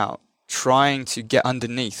all about trying to get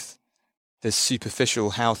underneath the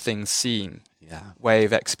superficial, how things seem. Way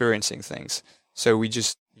of experiencing things. So we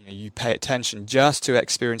just, you pay attention just to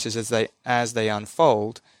experiences as they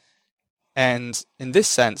unfold. And in this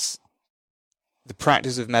sense, the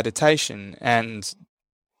practice of meditation and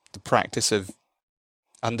the practice of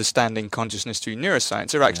understanding consciousness through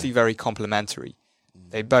neuroscience are actually very complementary.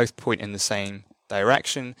 They both point in the same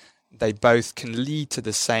direction. They both can lead to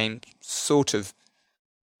the same sort of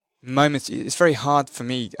moments. It's very hard for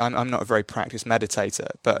me. I'm not a very practiced meditator,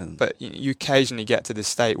 but you occasionally get to this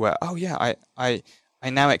state where, I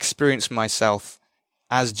now experience myself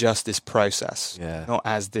as just this process, not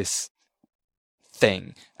as this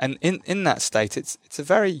thing. And in that state, it's a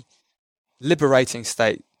very liberating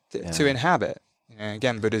state to inhabit.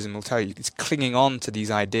 Again, Buddhism will tell you it's clinging on to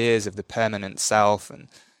these ideas of the permanent self and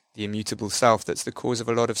the immutable self that's the cause of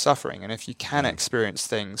a lot of suffering. And if you can experience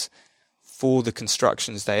things for the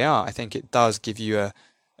constructions they are, I think it does give you a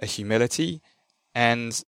humility,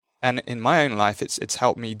 and in my own life, it's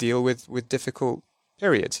helped me deal with difficult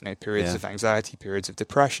periods, periods of anxiety, periods of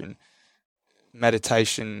depression.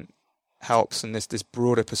 Meditation helps, and this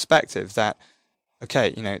broader perspective that,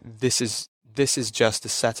 okay, this is just a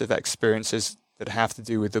set of experiences that have to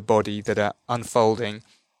do with the body that are unfolding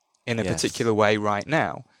in a particular way right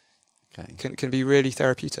now. Okay. Can be really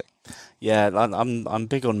therapeutic. Yeah, I'm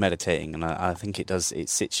big on meditating, and I think it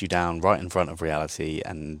sits you down right in front of reality,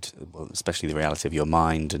 and especially the reality of your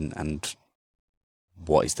mind, and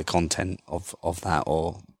what is the content of that,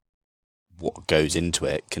 or what goes into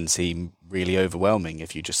it, can seem really overwhelming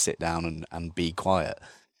if you just sit down and be quiet.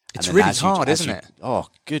 It's really hard, isn't it? Oh,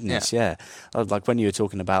 goodness, yeah. Like when you were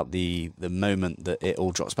talking about the moment that it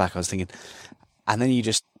all drops back, I was thinking, and then you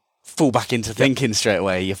just fall back into thinking straight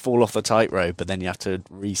away. You fall off the tightrope, but then you have to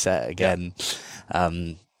reset again.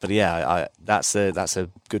 But yeah, that's a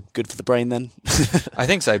good for the brain then. I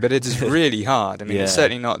think so, but it is really hard. I mean, it's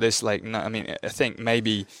certainly not this I think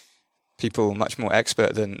maybe people much more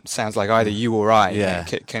expert than sounds like either you or I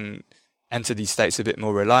can enter these states a bit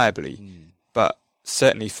more reliably. But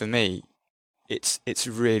certainly for me, it's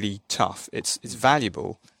really tough. It's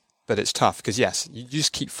valuable, but it's tough because yes, you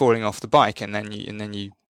just keep falling off the bike, and then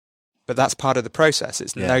you. But that's part of the process.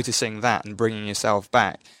 It's noticing that and bringing yourself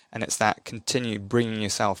back, and it's that continued bringing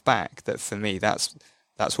yourself back that for me, that's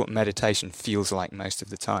what meditation feels like most of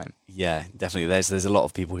the time. Yeah, definitely. There's a lot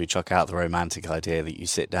of people who chuck out the romantic idea that you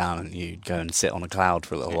sit down and you go and sit on a cloud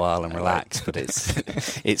for a little while and relax, but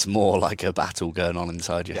it's more like a battle going on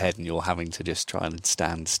inside your head, and you're having to just try and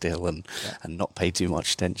stand still and not pay too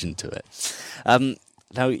much attention to it.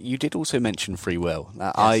 Now, you did also mention free will.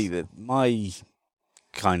 My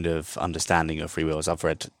kind of understanding of free will is I've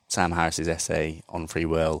read Sam Harris's essay on free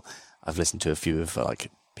will. I've listened to a few of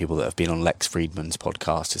people that have been on Lex Friedman's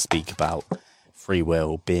podcast to speak about free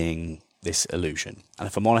will being this illusion. And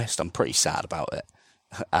if I'm honest, I'm pretty sad about it,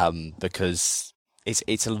 because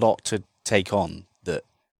it's a lot to take on, that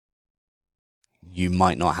you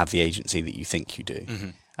might not have the agency that you think you do.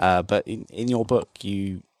 But in your book,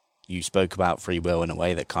 you spoke about free will in a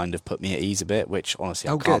way that kind of put me at ease a bit, which honestly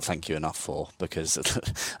I can't thank you enough for, because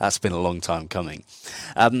that's been a long time coming.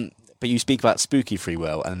 But you speak about spooky free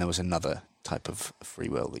will, and then there was another type of free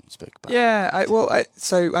will that you spoke about. Yeah,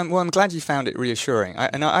 I'm glad you found it reassuring.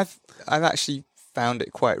 I've actually found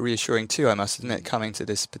it quite reassuring too, I must admit, coming to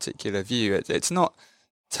this particular view. It's not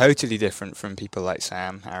totally different from people like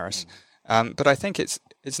Sam Harris, but I think it's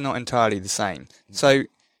not entirely the same. So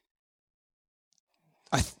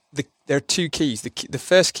there are two keys. The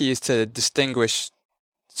first key is to distinguish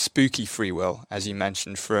spooky free will, as you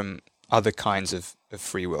mentioned, from other kinds of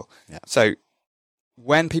free will. Yeah. So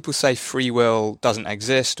when people say free will doesn't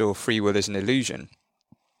exist or free will is an illusion,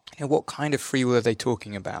 what kind of free will are they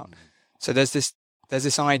talking about? So there's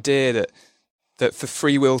this idea that for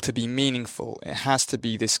free will to be meaningful, it has to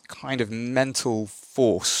be this kind of mental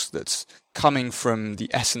force that's coming from the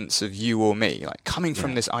essence of you or me, like coming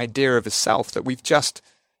from this idea of a self that we've just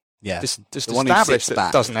established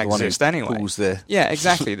that doesn't exist anyway. Yeah,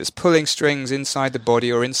 exactly. That's pulling strings inside the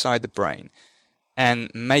body or inside the brain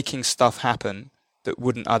and making stuff happen that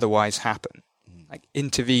wouldn't otherwise happen, like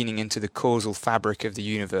intervening into the causal fabric of the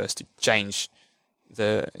universe to change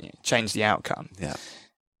the outcome. Yeah.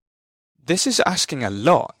 This is asking a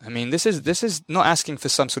lot. I mean, this is not asking for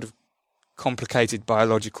some sort of complicated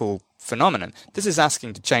biological phenomenon. This is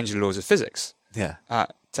asking to change the laws of physics. Yeah.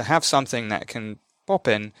 To have something that can pop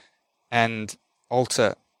in and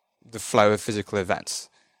alter the flow of physical events.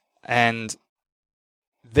 And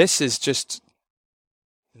this is just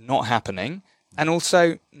not happening, and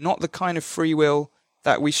also not the kind of free will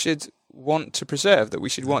that we should want to preserve, that we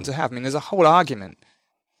should want to have. I mean, there's a whole argument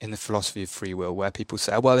in the philosophy of free will where people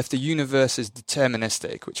say, well, if the universe is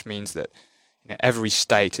deterministic, which means that every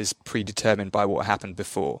state is predetermined by what happened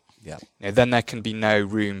before, then there can be no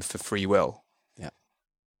room for free will.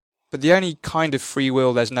 But the only kind of free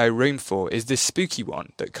will there's no room for is this spooky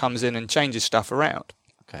one that comes in and changes stuff around.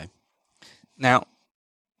 Okay. Now,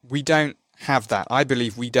 we don't have that. I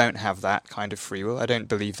believe we don't have that kind of free will. I don't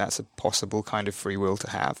believe that's a possible kind of free will to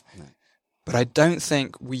have. No. But I don't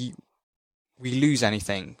think we lose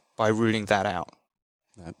anything by ruling that out.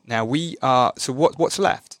 No. Now, so what's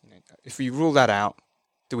left? If we rule that out,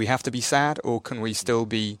 do we have to be sad, or can we still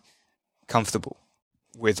be comfortable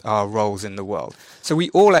with our roles in the world? So we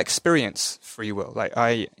all experience free will. Like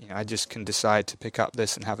I just can decide to pick up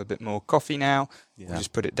this and have a bit more coffee now. Yeah.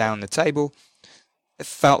 Just put it down on the table. It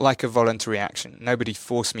felt like a voluntary action. Nobody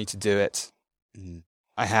forced me to do it. Mm.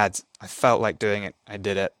 I felt like doing it. I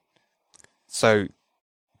did it. So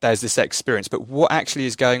there's this experience. But what actually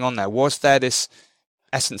is going on there? Was there this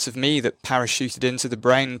essence of me that parachuted into the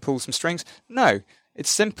brain and pulled some strings? No. It's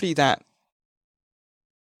simply that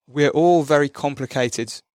we're all very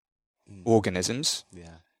complicated organisms,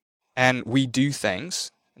 Yeah. and we do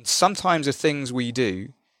things, and sometimes the things we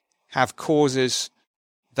do have causes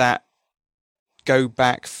that go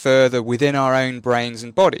back further within our own brains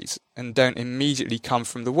and bodies and don't immediately come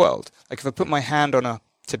from the world. Like if I put my hand on a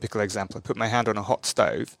typical example, I put my hand on a hot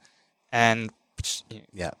stove and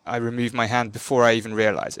I remove my hand before I even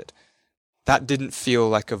realize it. That didn't feel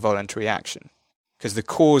like a voluntary action because the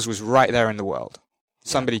cause was right there in the world.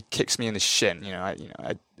 Somebody kicks me in the shin,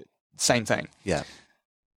 same thing. Yeah.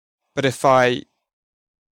 But if I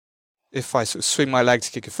sort of swing my leg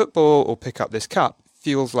to kick a football or pick up this cup,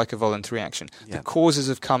 feels like a voluntary action. Yeah. The causes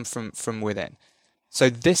have come from within. So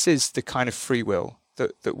this is the kind of free will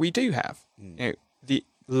that we do have.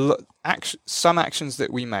 Some actions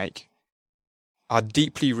that we make are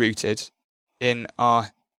deeply rooted in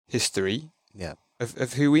our history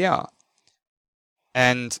of who we are.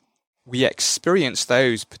 And we experience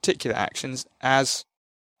those particular actions as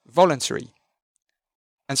voluntary.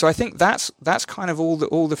 And so I think that's kind of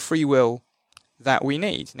all the free will that we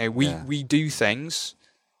need. We do things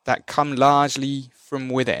that come largely from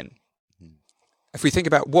within. If we think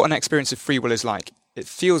about what an experience of free will is like, it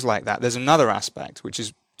feels like that. There's another aspect which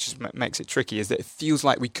makes it tricky, is that it feels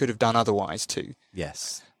like we could have done otherwise too.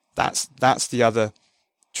 Yes. That's the other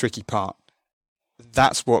tricky part.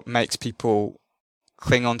 That's what makes people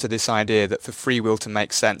cling on to this idea that for free will to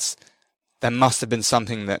make sense, there must have been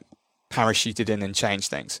something that parachuted in and changed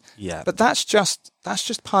things. Yeah. But that's just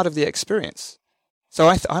part of the experience. So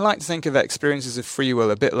I like to think of experiences of free will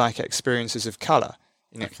a bit like experiences of colour.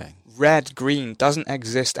 Red, green doesn't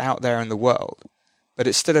exist out there in the world, but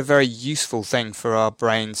it's still a very useful thing for our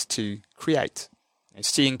brains to create.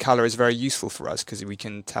 Seeing colour is very useful for us because we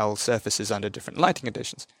can tell surfaces under different lighting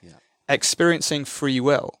conditions. Yeah. Experiencing free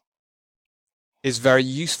will is very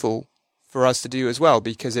useful for us to do as well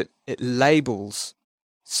because it labels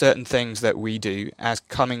certain things that we do as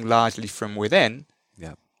coming largely from within,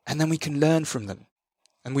 and then we can learn from them.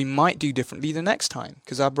 And we might do differently the next time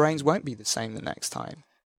because our brains won't be the same the next time.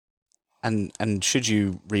 And should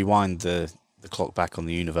you rewind the clock back on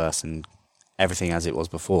the universe and everything as it was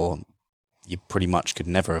before, you pretty much could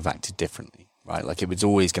never have acted differently, right? Like it was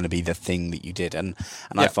always going to be the thing that you did. And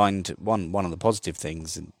I find one of the positive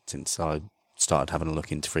things since I started having a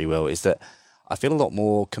look into free will is that I feel a lot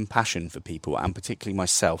more compassion for people, and particularly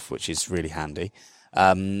myself, which is really handy,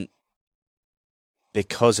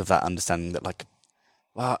 because of that understanding that, like,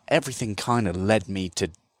 well, everything kind of led me to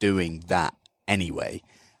doing that anyway.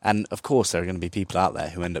 And of course, there are going to be people out there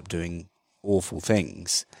who end up doing awful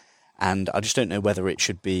things. And I just don't know whether it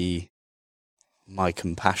should be my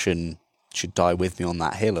compassion should die with me on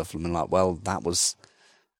that hill of like, well,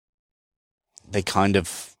 they kind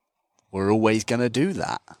of were always going to do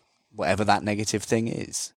that, whatever that negative thing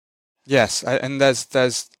is. Yes, and there's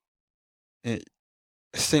I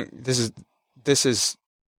think this is.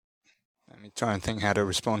 Let me try and think how to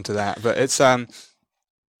respond to that. But it's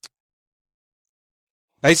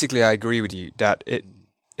basically I agree with you that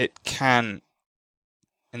it can,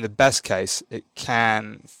 in the best case, it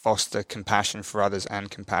can foster compassion for others and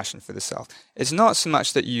compassion for the self. It's not so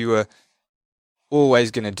much that you are always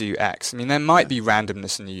going to do X. I mean, there might be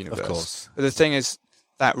randomness in the universe. Of course. But the thing is,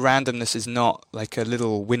 that randomness is not like a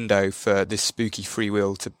little window for this spooky free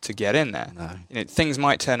will to get in there. No. Things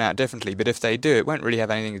might turn out differently, but if they do, it won't really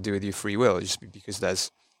have anything to do with your free will, just because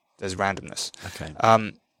there's randomness.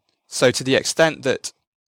 Okay. So to the extent that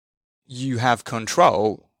you have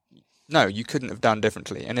control, no, you couldn't have done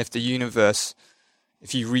differently. And if you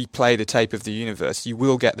replay the tape of the universe, you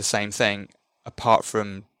will get the same thing, apart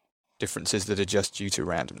from differences that are just due to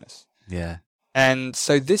randomness. Yeah. And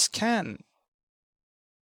so this can.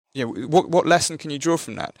 What lesson can you draw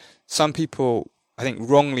from that? Some people, I think,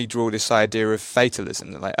 wrongly draw this idea of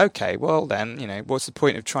fatalism. They're like, okay, well then, what's the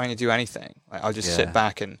point of trying to do anything? Like, I'll just sit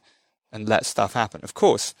back and let stuff happen. Of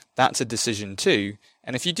course, that's a decision too.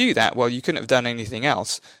 And if you do that, well, you couldn't have done anything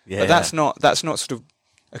else. Yeah. But that's not sort of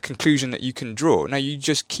a conclusion that you can draw. No, you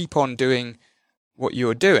just keep on doing what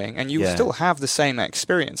you're doing, and you still have the same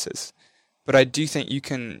experiences. But I do think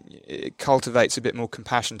it cultivates a bit more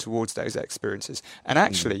compassion towards those experiences. And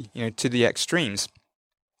actually, to the extremes,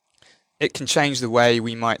 it can change the way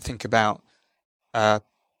we might think about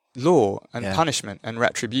law and punishment and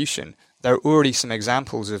retribution. There are already some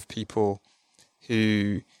examples of people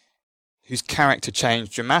whose character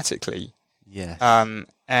changed dramatically. Yes.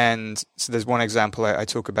 And so there's one example I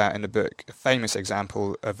talk about in the book, a famous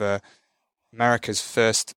example of America's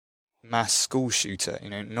first mass school shooter.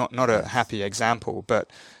 Not a happy example, but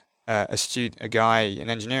an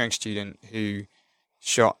engineering student who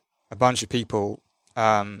shot a bunch of people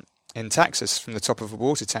in Texas from the top of a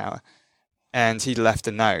water tower. and he'd left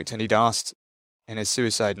a note, and he'd asked in his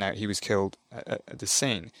suicide note, he was killed at the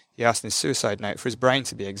scene, he asked in his suicide note for his brain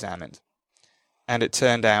to be examined. And it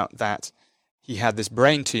turned out that he had this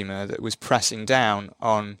brain tumour that was pressing down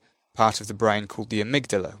on part of the brain called the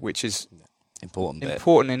amygdala, which is important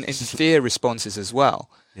in fear responses as well.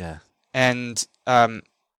 Yeah. And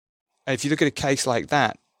if you look at a case like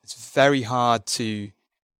that, it's very hard to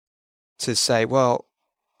say, well,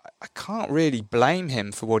 I can't really blame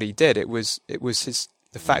him for what he did. It was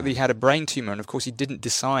the fact that he had a brain tumour, and of course he didn't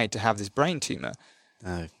decide to have this brain tumour.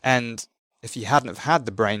 No. And if he hadn't have had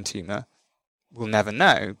the brain tumour, we'll never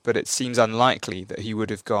know, but it seems unlikely that he would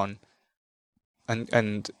have gone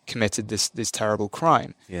and committed this terrible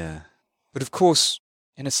crime. Yeah. But of course,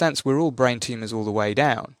 in a sense, we're all brain tumours all the way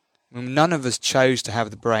down. I mean, none of us chose to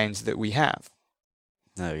have the brains that we have.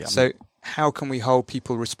 No. Yeah. So how can we hold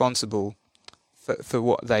people responsible for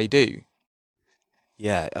what they do?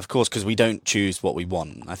 Yeah, of course, because we don't choose what we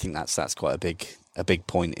want. I think that's quite a big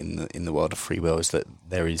point in the world of free will, is that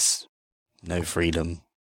there is no freedom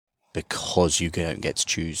because you don't get to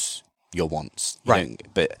choose your wants. Right.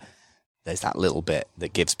 But there's that little bit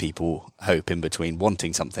that gives people hope in between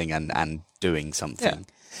wanting something and doing something.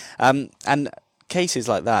 Yeah. And cases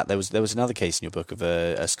like that, there was another case in your book of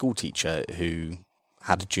a school teacher who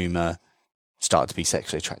had a tumour, started to be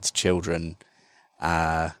sexually attracted to children,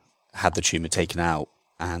 had the tumour taken out,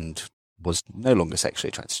 and was no longer sexually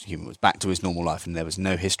attracted to humans, was back to his normal life, and there was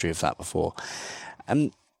no history of that before.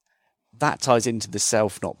 And that ties into the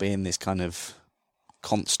self not being this kind of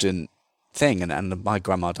constant thing. And my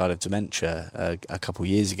grandma died of dementia a couple of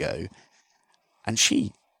years ago, and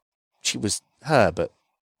she was her, but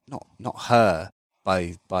not her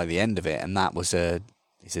by the end of it. And that was a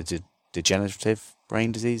degenerative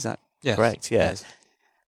brain disease. Is that correct? Yeah. Yes.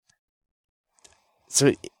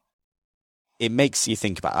 So it makes you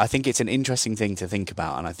think about it. I think it's an interesting thing to think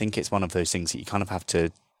about, and I think it's one of those things that you kind of have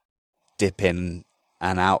to dip in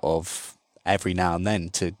and out of every now and then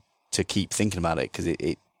to keep thinking about it, because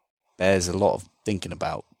it bears a lot of thinking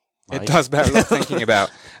about. Right? It does bear a lot of thinking about.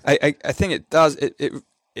 I think it does.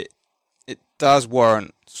 It does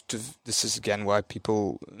warrant. This is again why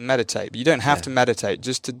people meditate. But you don't have to meditate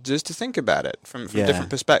just to think about it from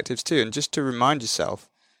different perspectives too, and just to remind yourself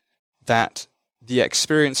that the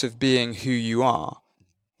experience of being who you are,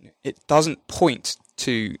 it doesn't point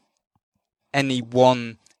to any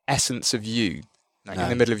one essence of you, like in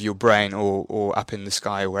the middle of your brain or up in the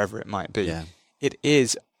sky or wherever it might be. Yeah. It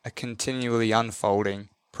is a continually unfolding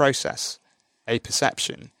process, a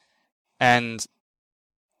perception. And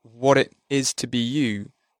what it is to be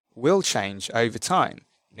you will change over time.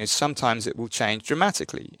 Sometimes it will change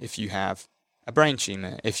dramatically if you have a brain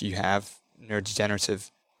tumour, if you have neurodegenerative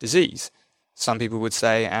disease. Some people would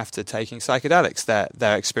say after taking psychedelics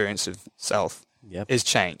their experience of self is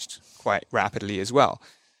changed quite rapidly as well.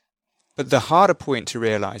 But the harder point to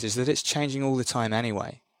realise is that it's changing all the time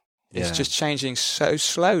anyway. It's just changing so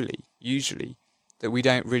slowly, usually, that we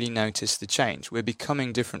don't really notice the change. We're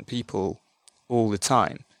becoming different people all the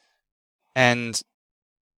time. And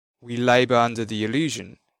we labour under the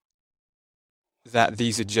illusion that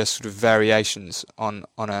these are just sort of variations on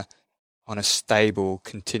a stable,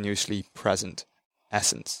 continuously present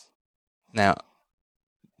essence. Now,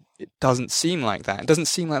 it doesn't seem like that. It doesn't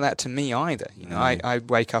seem like that to me either. I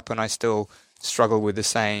wake up and I still struggle with the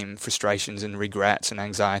same frustrations and regrets and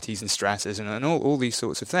anxieties and stresses and all these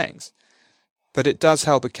sorts of things. But it does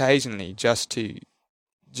help occasionally just to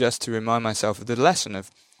remind myself of the lesson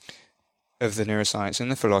of the neuroscience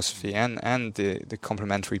and the philosophy and the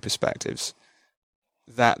complementary perspectives,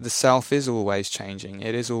 that the self is always changing.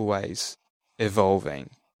 It is always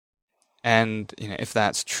evolving. And if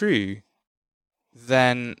that's true,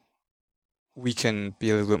 then we can be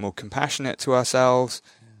a little bit more compassionate to ourselves,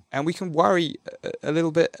 and we can worry a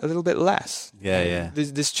little bit less. Yeah.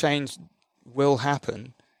 This change will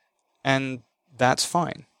happen, and that's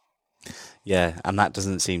fine. Yeah, and that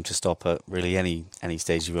doesn't seem to stop at really any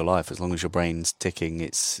stage of your life. As long as your brain's ticking,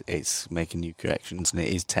 it's making new corrections, and it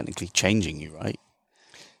is technically changing you, right?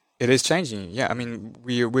 It is changing you, yeah. I mean,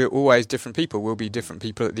 we're always different people. We'll be different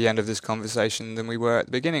people at the end of this conversation than we were at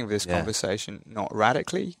the beginning of this conversation. Not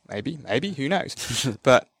radically, maybe, who knows?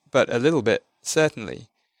 but a little bit, certainly.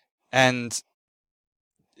 And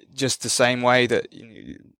just the same way that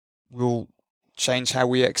we'll change how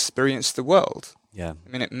we experience the world. Yeah. I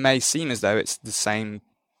mean, it may seem as though it's the same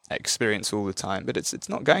experience all the time, but it's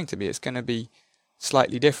not going to be. It's going to be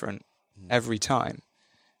slightly different every time.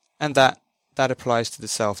 And that applies to the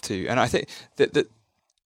self too. And I think that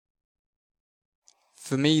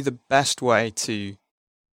for me, the best way to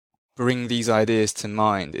bring these ideas to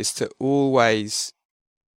mind is to always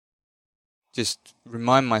just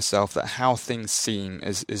remind myself that how things seem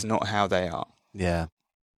is not how they are. Yeah.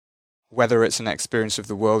 Whether it's an experience of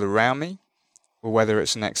the world around me, or whether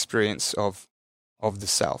it's an experience of the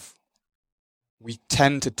self. We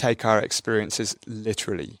tend to take our experiences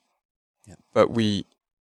literally, but we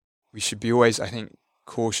should be always, I think,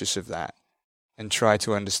 cautious of that and try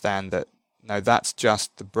to understand that, no, that's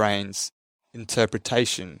just the brain's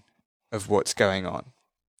interpretation of what's going on.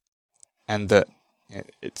 And that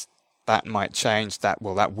that might change, that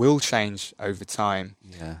will change over time,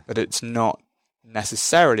 but it's not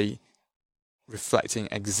necessarily reflecting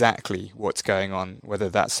exactly what's going on, whether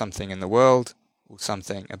that's something in the world or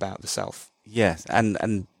something about the self. Yes,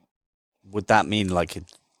 and would that mean, like,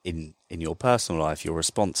 in your personal life, your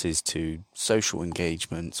responses to social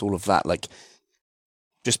engagements, all of that, like,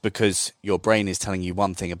 just because your brain is telling you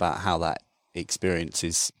one thing about how that experience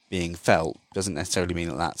is being felt doesn't necessarily mean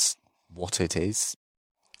that that's what it is?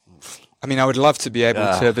 I mean, I would love to be able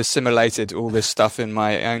to have assimilated all this stuff in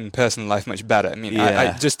my own personal life much better. I mean,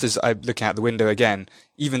 I just as I look out the window again,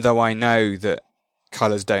 even though I know that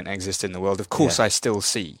colours don't exist in the world, of course I still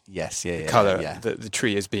see the colour, the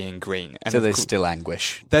tree as being green. And so there's still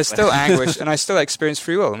anguish. There's still anguish, and I still experience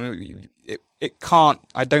free will. I mean, it can't,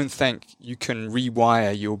 I don't think you can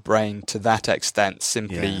rewire your brain to that extent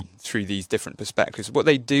simply through these different perspectives. What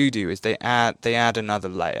they do is they add another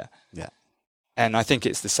layer. Yeah. And I think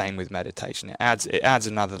it's the same with meditation. It adds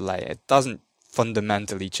another layer. It doesn't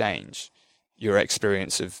fundamentally change your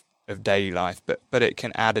experience of daily life, but it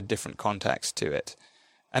can add a different context to it.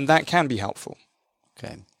 And that can be helpful.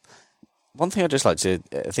 Okay. One thing I'd just like to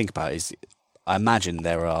think about is, I imagine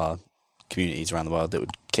there are communities around the world that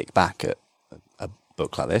would kick back at a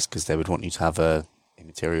book like this because they would want you to have a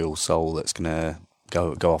immaterial soul that's going to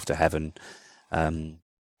go off to heaven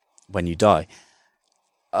when you die.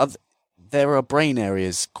 There are brain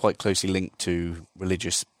areas quite closely linked to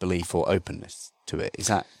religious belief or openness to it. Is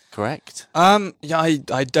that correct? I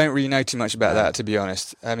don't really know too much about that, to be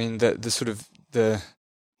honest. I mean, the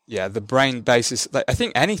brain basis. Like, I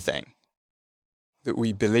think anything that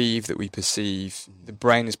we believe, that we perceive, the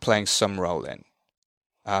brain is playing some role in.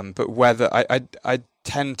 But whether I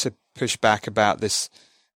tend to push back about this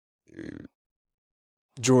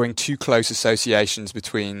drawing too close associations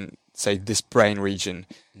between, say, this brain region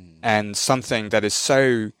and something that is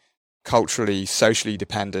so culturally, socially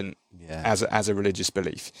dependent as a religious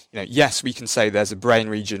belief. Yes, we can say there's a brain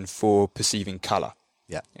region for perceiving colour.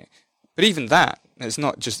 Yeah. But even that, it's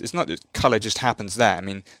not that colour just happens there. I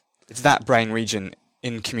mean, it's that brain region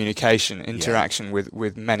in communication, interaction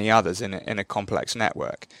with many others in a complex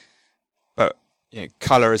network. But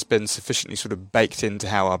colour has been sufficiently sort of baked into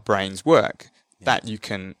how our brains work that you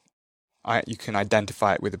can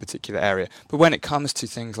identify it with a particular area. But when it comes to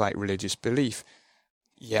things like religious belief,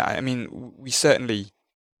 I mean, we certainly,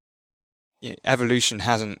 evolution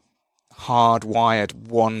hasn't hardwired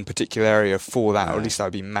one particular area for that, or at least I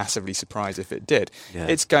would be massively surprised if it did. Yeah.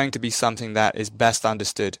 It's going to be something that is best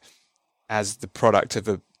understood as the product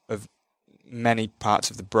of many parts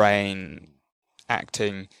of the brain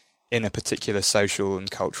acting in a particular social and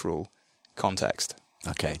cultural context.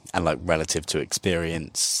 Okay, and like relative to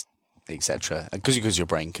experience, etc. Because your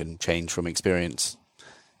brain can change from experience.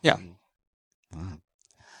 Yeah.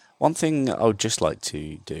 One thing I would just like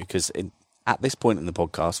to do, because at this point in the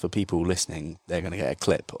podcast, for people listening, they're going to get a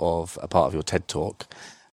clip of a part of your TED Talk.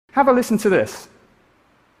 Have a listen to this.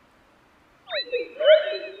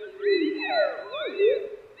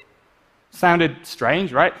 Sounded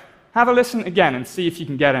strange, right? Have a listen again and see if you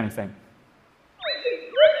can get anything.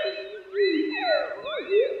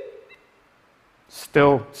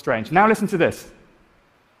 Still strange. Now listen to this.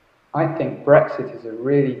 I think Brexit is a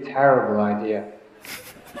really terrible idea.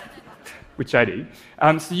 Which I do.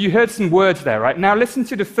 So you heard some words there, right? Now listen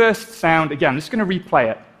to the first sound again. I'm just going to replay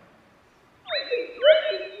it.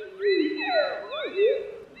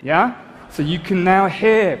 Yeah? So you can now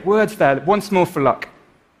hear words there. Once more for luck.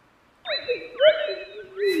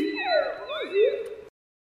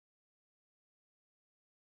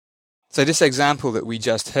 So this example that we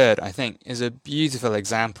just heard, I think, is a beautiful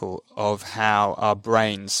example of how our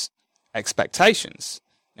brain's expectations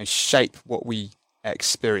shape what we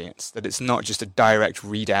experience, that it's not just a direct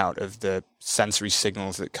readout of the sensory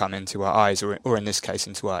signals that come into our eyes, or in this case,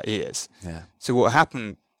 into our ears. Yeah. So what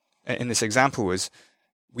happened in this example was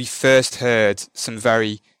we first heard some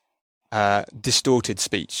very distorted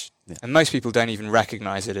speech. Yeah. And most people don't even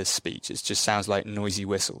recognize it as speech. It just sounds like noisy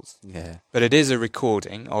whistles. Yeah. But it is a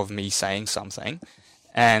recording of me saying something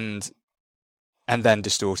and then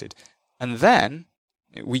distorted. And then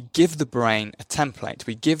We give the brain a template.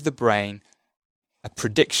 We give the brain a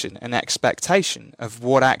prediction, an expectation of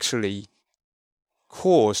what actually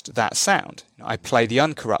caused that sound. I play the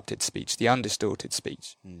uncorrupted speech, the undistorted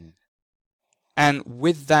speech. And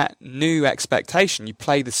with that new expectation, you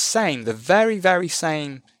play the very, very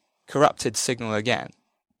same corrupted signal again,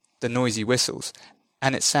 the noisy whistles,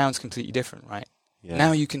 and it sounds completely different, right? Yeah.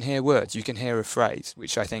 Now you can hear words, you can hear a phrase,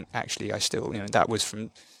 which I think actually I still, that was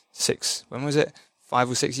from 5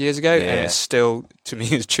 or 6 years ago, and it's still, to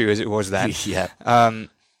me, as true as it was then.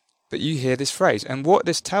 But you hear this phrase, and what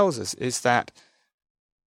this tells us is that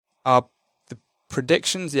the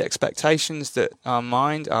predictions, the expectations that our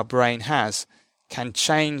mind, our brain has, can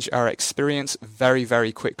change our experience very,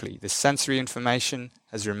 very quickly. The sensory information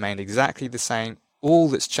has remained exactly the same. All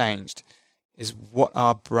that's changed is what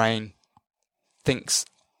our brain thinks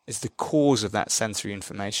is the cause of that sensory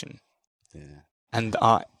information. And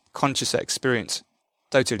our conscious experience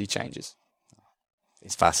totally changes.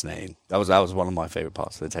 It's fascinating. That was one of my favourite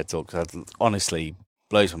parts of the TED Talk, because it honestly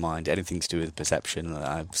blows my mind. Anything to do with perception.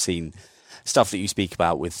 I've seen stuff that you speak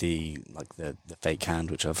about with the fake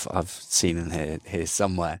hand, which I've seen in here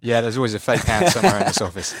somewhere. Yeah, there's always a fake hand somewhere in this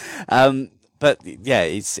office. But yeah,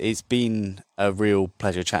 it's been a real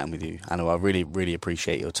pleasure chatting with you, Anil. I really, really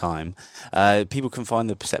appreciate your time. People can find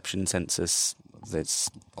the perception census that's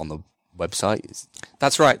on the website.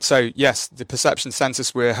 That's right. So yes, the perception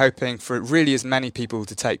census, we're hoping for really as many people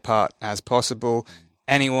to take part as possible.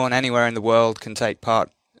 Anyone, anywhere in the world can take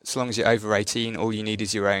part. As long as you're over 18, all you need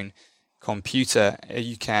is your own computer.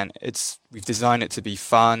 We've designed it to be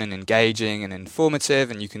fun and engaging and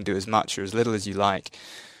informative, and you can do as much or as little as you like.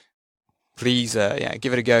 Please,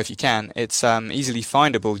 give it a go if you can. It's easily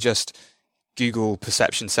findable. Just Google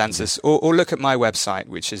perception census, or look at my website,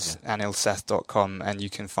 which is anilseth.com, and you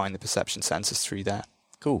can find the perception census through that.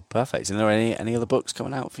 Cool, perfect. And are there any other books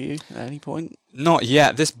coming out for you at any point? Not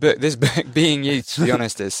yet. This book being you, to be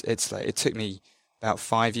honest, it took me about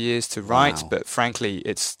 5 years to write, but frankly,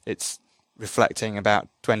 it's reflecting about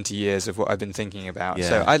 20 years of what I've been thinking about. Yeah.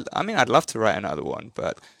 So I'd love to write another one,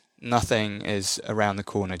 but nothing is around the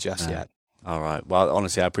corner just yet. All right. Well,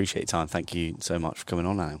 honestly, I appreciate your time. Thank you so much for coming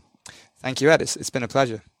on now. Thank you, Ed. It's been a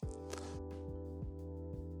pleasure.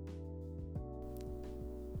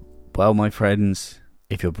 Well, my friends,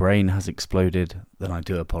 if your brain has exploded, then I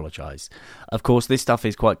do apologise. Of course, this stuff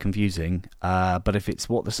is quite confusing, but if it's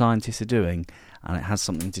what the scientists are doing and it has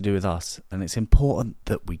something to do with us, then it's important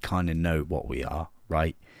that we kind of know what we are,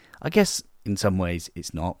 right? I guess in some ways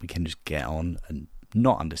it's not. We can just get on and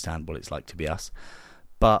not understand what it's like to be us.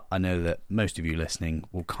 But I know that most of you listening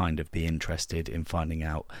will kind of be interested in finding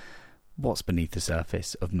out what's beneath the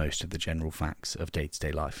surface of most of the general facts of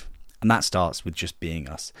day-to-day life. And that starts with just being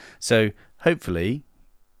us. So hopefully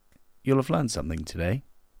you'll have learned something today.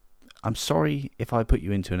 I'm sorry if I put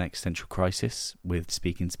you into an existential crisis with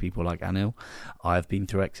speaking to people like Anil. I've been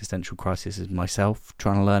through existential crises myself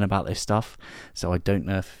trying to learn about this stuff, so I don't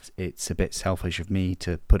know if it's a bit selfish of me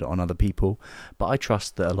to put it on other people, but I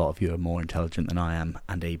trust that a lot of you are more intelligent than I am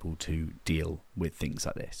and able to deal with things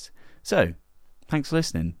like this. So, thanks for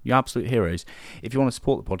listening. You're absolute heroes. If you want to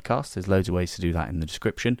support the podcast, there's loads of ways to do that in the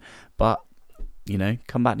description, but,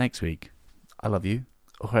 come back next week. I love you.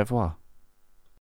 Au revoir.